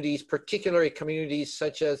communities, particularly communities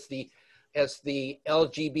such as the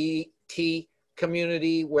LGBT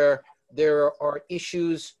community, where there are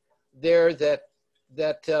issues there that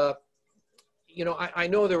you know, I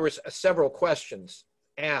know there was several questions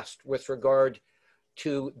asked with regard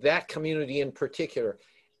to that community in particular,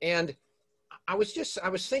 and I was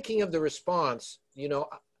thinking of the response. You know,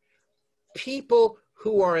 people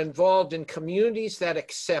who are involved in communities that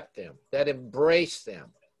accept them, that embrace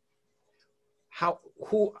them,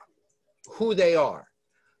 who they are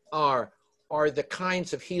the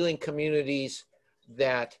kinds of healing communities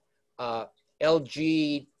that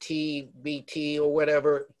LGBT or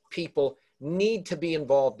whatever people need to be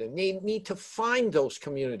involved in. They need to find those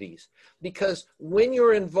communities, because when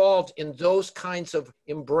you're involved in those kinds of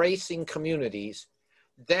embracing communities,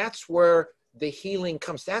 that's where the healing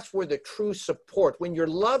comes. That's where the true support, when you're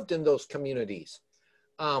loved in those communities,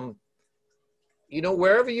 you know,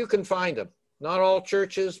 wherever you can find them. Not all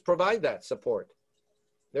churches provide that support.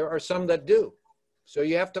 There are some that do. So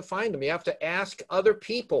you have to find them. You have to ask other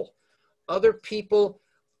people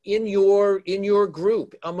in your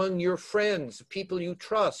group, among your friends, people you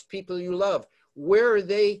trust, people you love. Where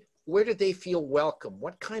do they feel welcome?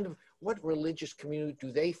 What religious community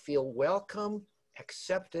do they feel welcome,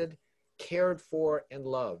 accepted, cared for, and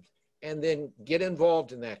loved? And then get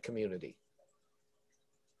involved in that community.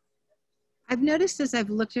 I've noticed as I've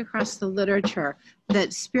looked across the literature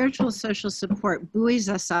that spiritual social support buoys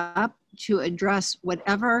us up to address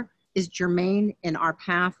whatever is germane in our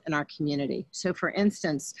path and our community. So for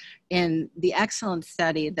instance, in the excellent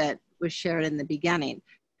study that was shared in the beginning,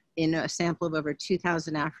 in a sample of over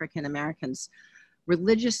 2,000 African Americans,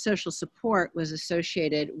 religious social support was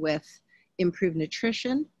associated with improved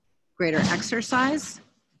nutrition, greater exercise,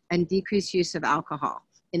 and decreased use of alcohol.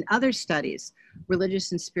 In other studies,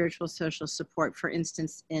 religious and spiritual social support, for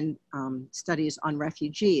instance, in studies on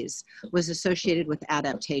refugees, was associated with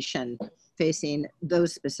adaptation facing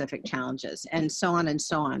those specific challenges, and so on and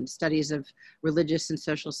so on. Studies of religious and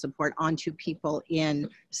social support onto people in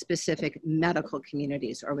specific medical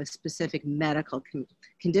communities or with specific medical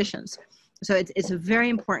conditions. So it's a very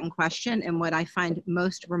important question, and what I find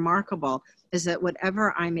most remarkable is that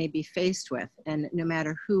whatever I may be faced with, and no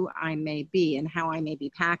matter who I may be and how I may be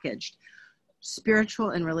packaged, spiritual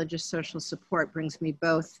and religious social support brings me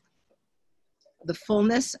both the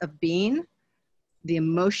fullness of being, the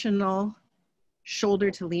emotional shoulder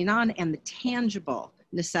to lean on, and the tangible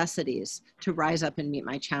necessities to rise up and meet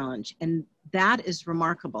my challenge. And that is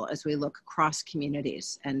remarkable as we look across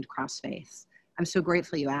communities and cross faiths. I'm so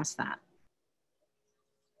grateful you asked that.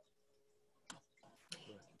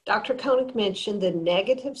 Dr. Koenig mentioned the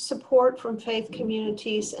negative support from faith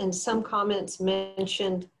communities, and some comments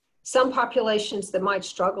mentioned some populations that might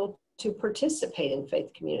struggle to participate in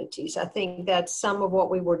faith communities. I think that's some of what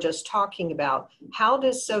we were just talking about. How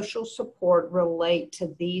does social support relate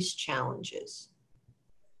to these challenges?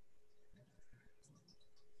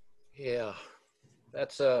 Yeah,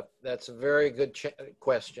 that's a very good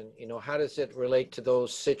question. You know, how does it relate to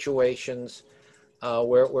those situations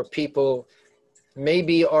where people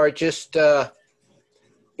maybe are just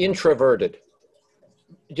introverted,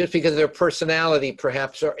 just because of their personality,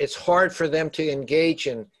 perhaps, or it's hard for them to engage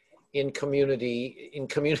in community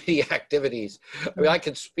activities. I mean, I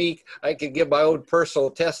could give my own personal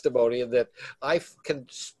testimony of that. I can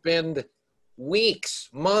spend weeks,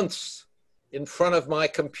 months in front of my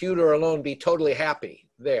computer alone, be totally happy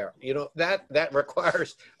there. You know, that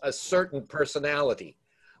requires a certain personality.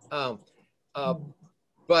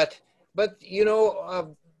 But you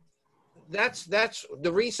know, that's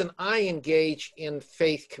the reason I engage in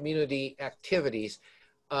faith community activities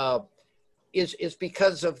is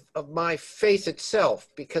because of my faith itself,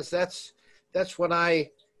 because that's what I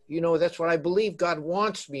believe God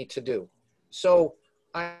wants me to do. So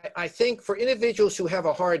I think for individuals who have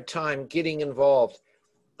a hard time getting involved,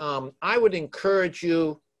 I would encourage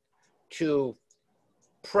you to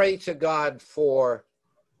pray to God for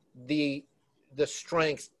the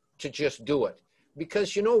strength to just do it.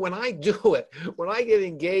 Because, you know, when I do it, when I get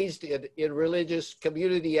engaged in religious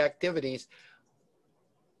community activities,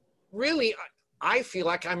 really, I feel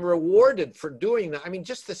like I'm rewarded for doing that. I mean,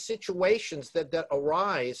 just the situations that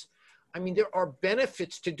arise, I mean, there are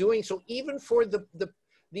benefits to doing so, even for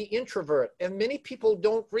the introvert. And many people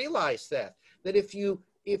don't realize that if you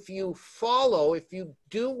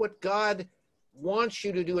do what God wants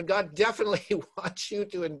you to do, and God definitely wants you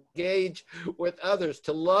to engage with others,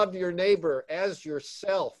 to love your neighbor as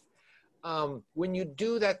yourself. When you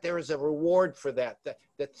do that, there is a reward for that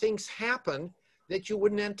things happen that you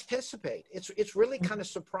wouldn't anticipate. It's really kind of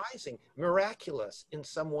surprising, miraculous in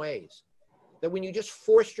some ways, that when you just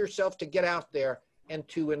force yourself to get out there and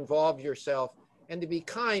to involve yourself and to be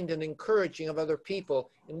kind and encouraging of other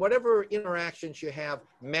people in whatever interactions you have,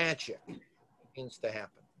 magic begins to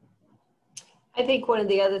happen. I think one of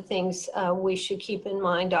the other things we should keep in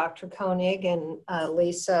mind, Dr. Koenig and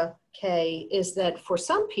Lisa Kay, is that for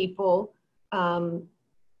some people, part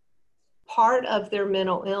of their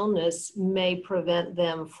mental illness may prevent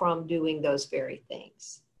them from doing those very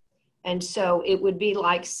things. And so it would be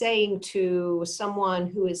like saying to someone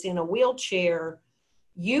who is in a wheelchair,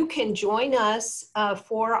 you can join us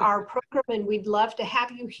for our program and we'd love to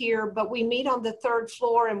have you here, but we meet on the 3rd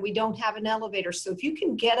floor and we don't have an elevator. So if you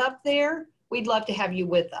can get up there, we'd love to have you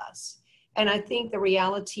with us. And I think the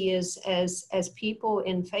reality is, as people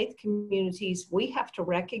in faith communities, we have to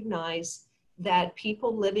recognize that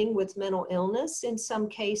people living with mental illness, in some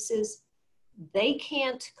cases, they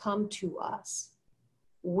can't come to us.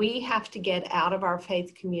 We have to get out of our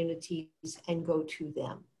faith communities and go to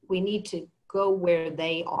them. We need to go where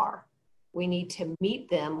they are. We need to meet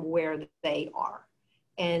them where they are.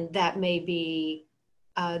 And that may be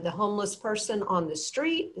the homeless person on the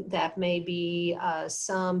street. That may be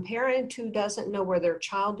some parent who doesn't know where their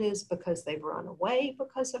child is because they've run away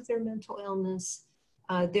because of their mental illness.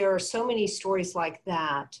 There are so many stories like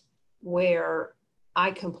that where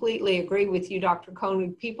I completely agree with you, Dr.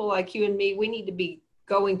 Koenig. People like you and me, we need to be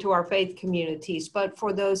going to our faith communities. But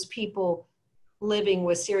for those people living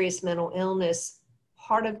with serious mental illness,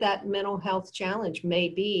 part of that mental health challenge may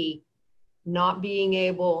be not being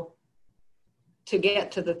able to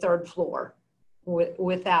get to the third floor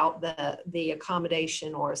without the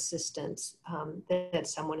accommodation or assistance that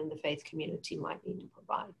someone in the faith community might need to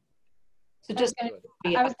provide. So just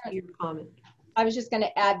your comment. I was just going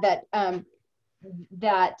to add that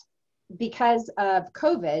that because of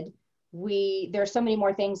COVID, there are so many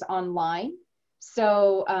more things online.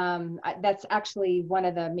 So that's actually one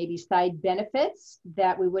of the maybe side benefits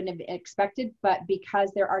that we wouldn't have expected. But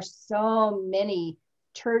because there are so many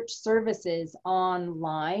church services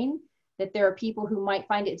online, that there are people who might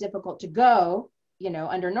find it difficult to go,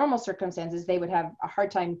 under normal circumstances, they would have a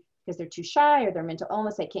hard time because they're too shy or they're mental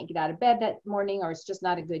illness, they can't get out of bed that morning, or it's just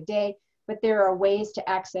not a good day. But there are ways to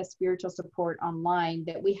access spiritual support online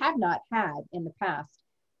that we have not had in the past.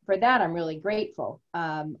 For that, I'm really grateful.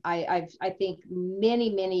 I think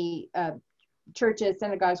many churches,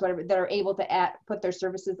 synagogues, whatever, that are able to put their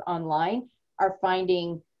services online are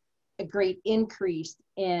finding a great increase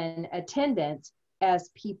in attendance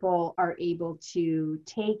as people are able to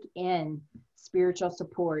take in spiritual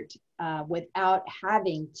support without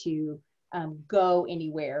having to go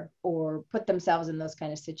anywhere or put themselves in those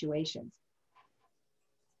kind of situations.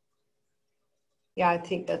 Yeah, I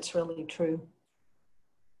think that's really true.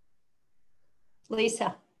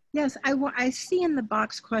 Lisa. Yes, I see in the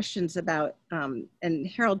box questions about, and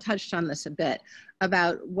Harold touched on this a bit,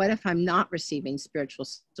 about what if I'm not receiving spiritual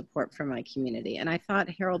support from my community. And I thought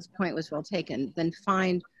Harold's point was well taken. Then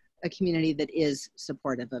find a community that is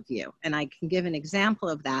supportive of you. And I can give an example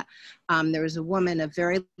of that. There was a woman of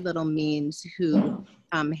very little means who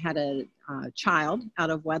had a child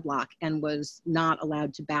out of wedlock and was not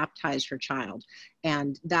allowed to baptize her child.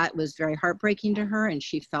 And that was very heartbreaking to her. And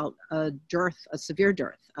she felt a severe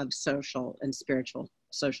dearth of social and spiritual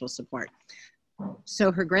social support.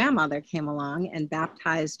 So her grandmother came along and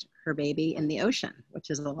baptized her baby in the ocean, which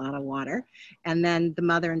is a lot of water. And then the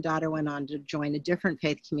mother and daughter went on to join a different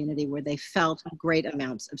faith community where they felt great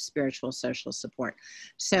amounts of spiritual social support.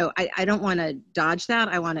 So I don't want to dodge that.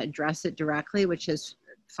 I want to address it directly, which is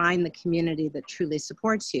find the community that truly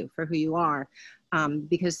supports you for who you are,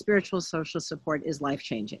 because spiritual social support is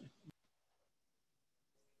life-changing.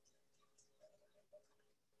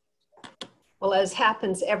 Well, as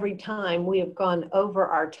happens every time, we have gone over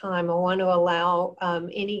our time. I want to allow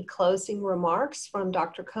any closing remarks from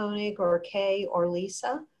Dr. Koenig or Kay or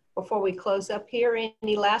Lisa before we close up here.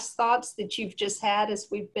 Any last thoughts that you've just had as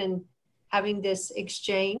we've been having this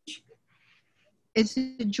exchange? It's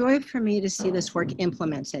a joy for me to see this work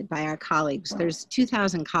implemented by our colleagues. There's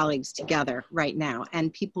 2,000 colleagues together right now,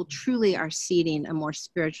 and people truly are seeding a more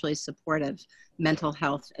spiritually supportive mental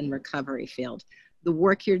health and recovery field. The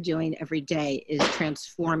work you're doing every day is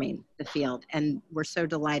transforming the field, and we're so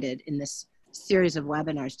delighted in this series of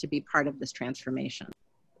webinars to be part of this transformation.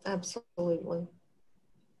 Absolutely.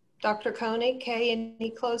 Dr. Koenig, Kay,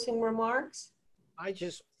 any closing remarks?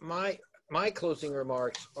 My closing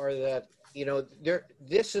remarks are that,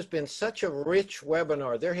 this has been such a rich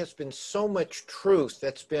webinar. There has been so much truth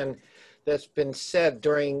that's been said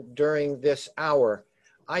during this hour.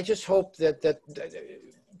 I just hope that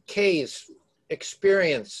Kay's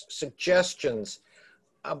experience, suggestions,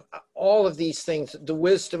 all of these things, the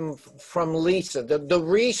wisdom from Lisa, the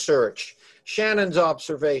research, Shannon's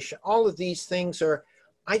observation, all of these things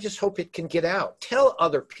I just hope it can get out. Tell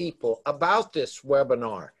other people about this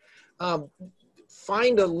webinar.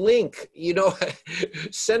 Find a link,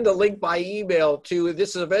 send a link by email to,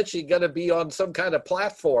 this is eventually going to be on some kind of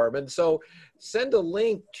platform. And so send a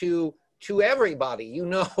link to everybody,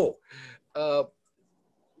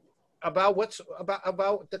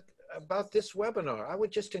 about this webinar. I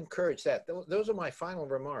would just encourage that. Those are my final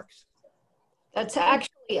remarks. That's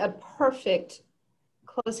actually a perfect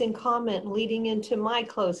closing comment leading into my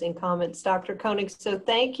closing comments, Dr. Koenig. So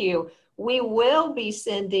thank you. We will be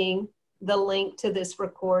sending the link to this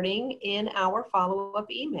recording in our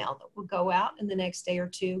follow-up email that will go out in the next day or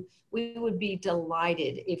two. We would be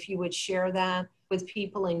delighted if you would share that with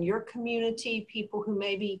people in your community, people who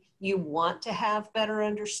maybe you want to have better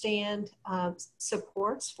understand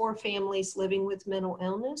supports for families living with mental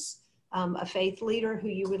illness, a faith leader who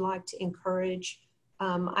you would like to encourage.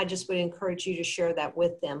 I just would encourage you to share that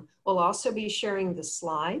with them. We'll also be sharing the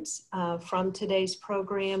slides from today's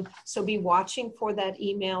program, so be watching for that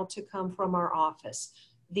email to come from our office.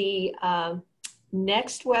 The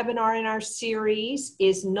next webinar in our series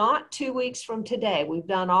is not 2 weeks from today. We've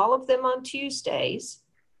done all of them on Tuesdays.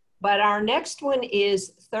 But our next one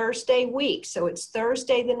is Thursday week. So it's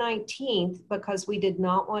Thursday the 19th because we did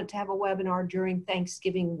not want to have a webinar during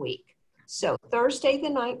Thanksgiving week. So Thursday the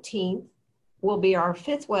 19th will be our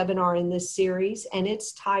 5th webinar in this series, and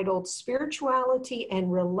it's titled Spirituality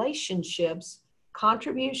and Relationships,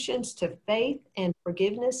 Contributions to Faith and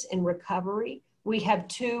Forgiveness in Recovery. We have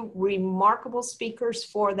 2 remarkable speakers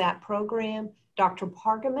for that program. Dr.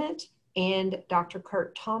 Pargament and Dr.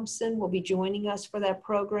 Kurt Thompson will be joining us for that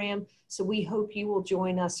program. So we hope you will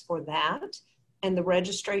join us for that. And the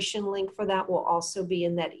registration link for that will also be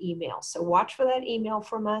in that email. So watch for that email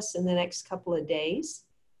from us in the next couple of days.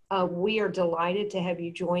 We are delighted to have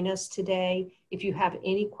you join us today. If you have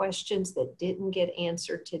any questions that didn't get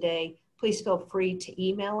answered today, please feel free to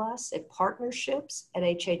email us at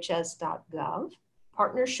partnerships@hhs.gov,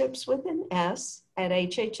 partnerships with an S at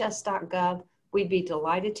hhs.gov. We'd be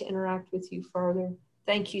delighted to interact with you further.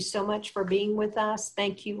 Thank you so much for being with us.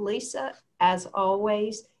 Thank you, Lisa. As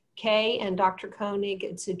always, Kay and Dr. Koenig,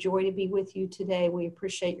 it's a joy to be with you today. We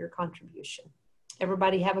appreciate your contribution.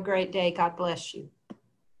 Everybody have a great day. God bless you.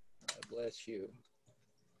 God bless you.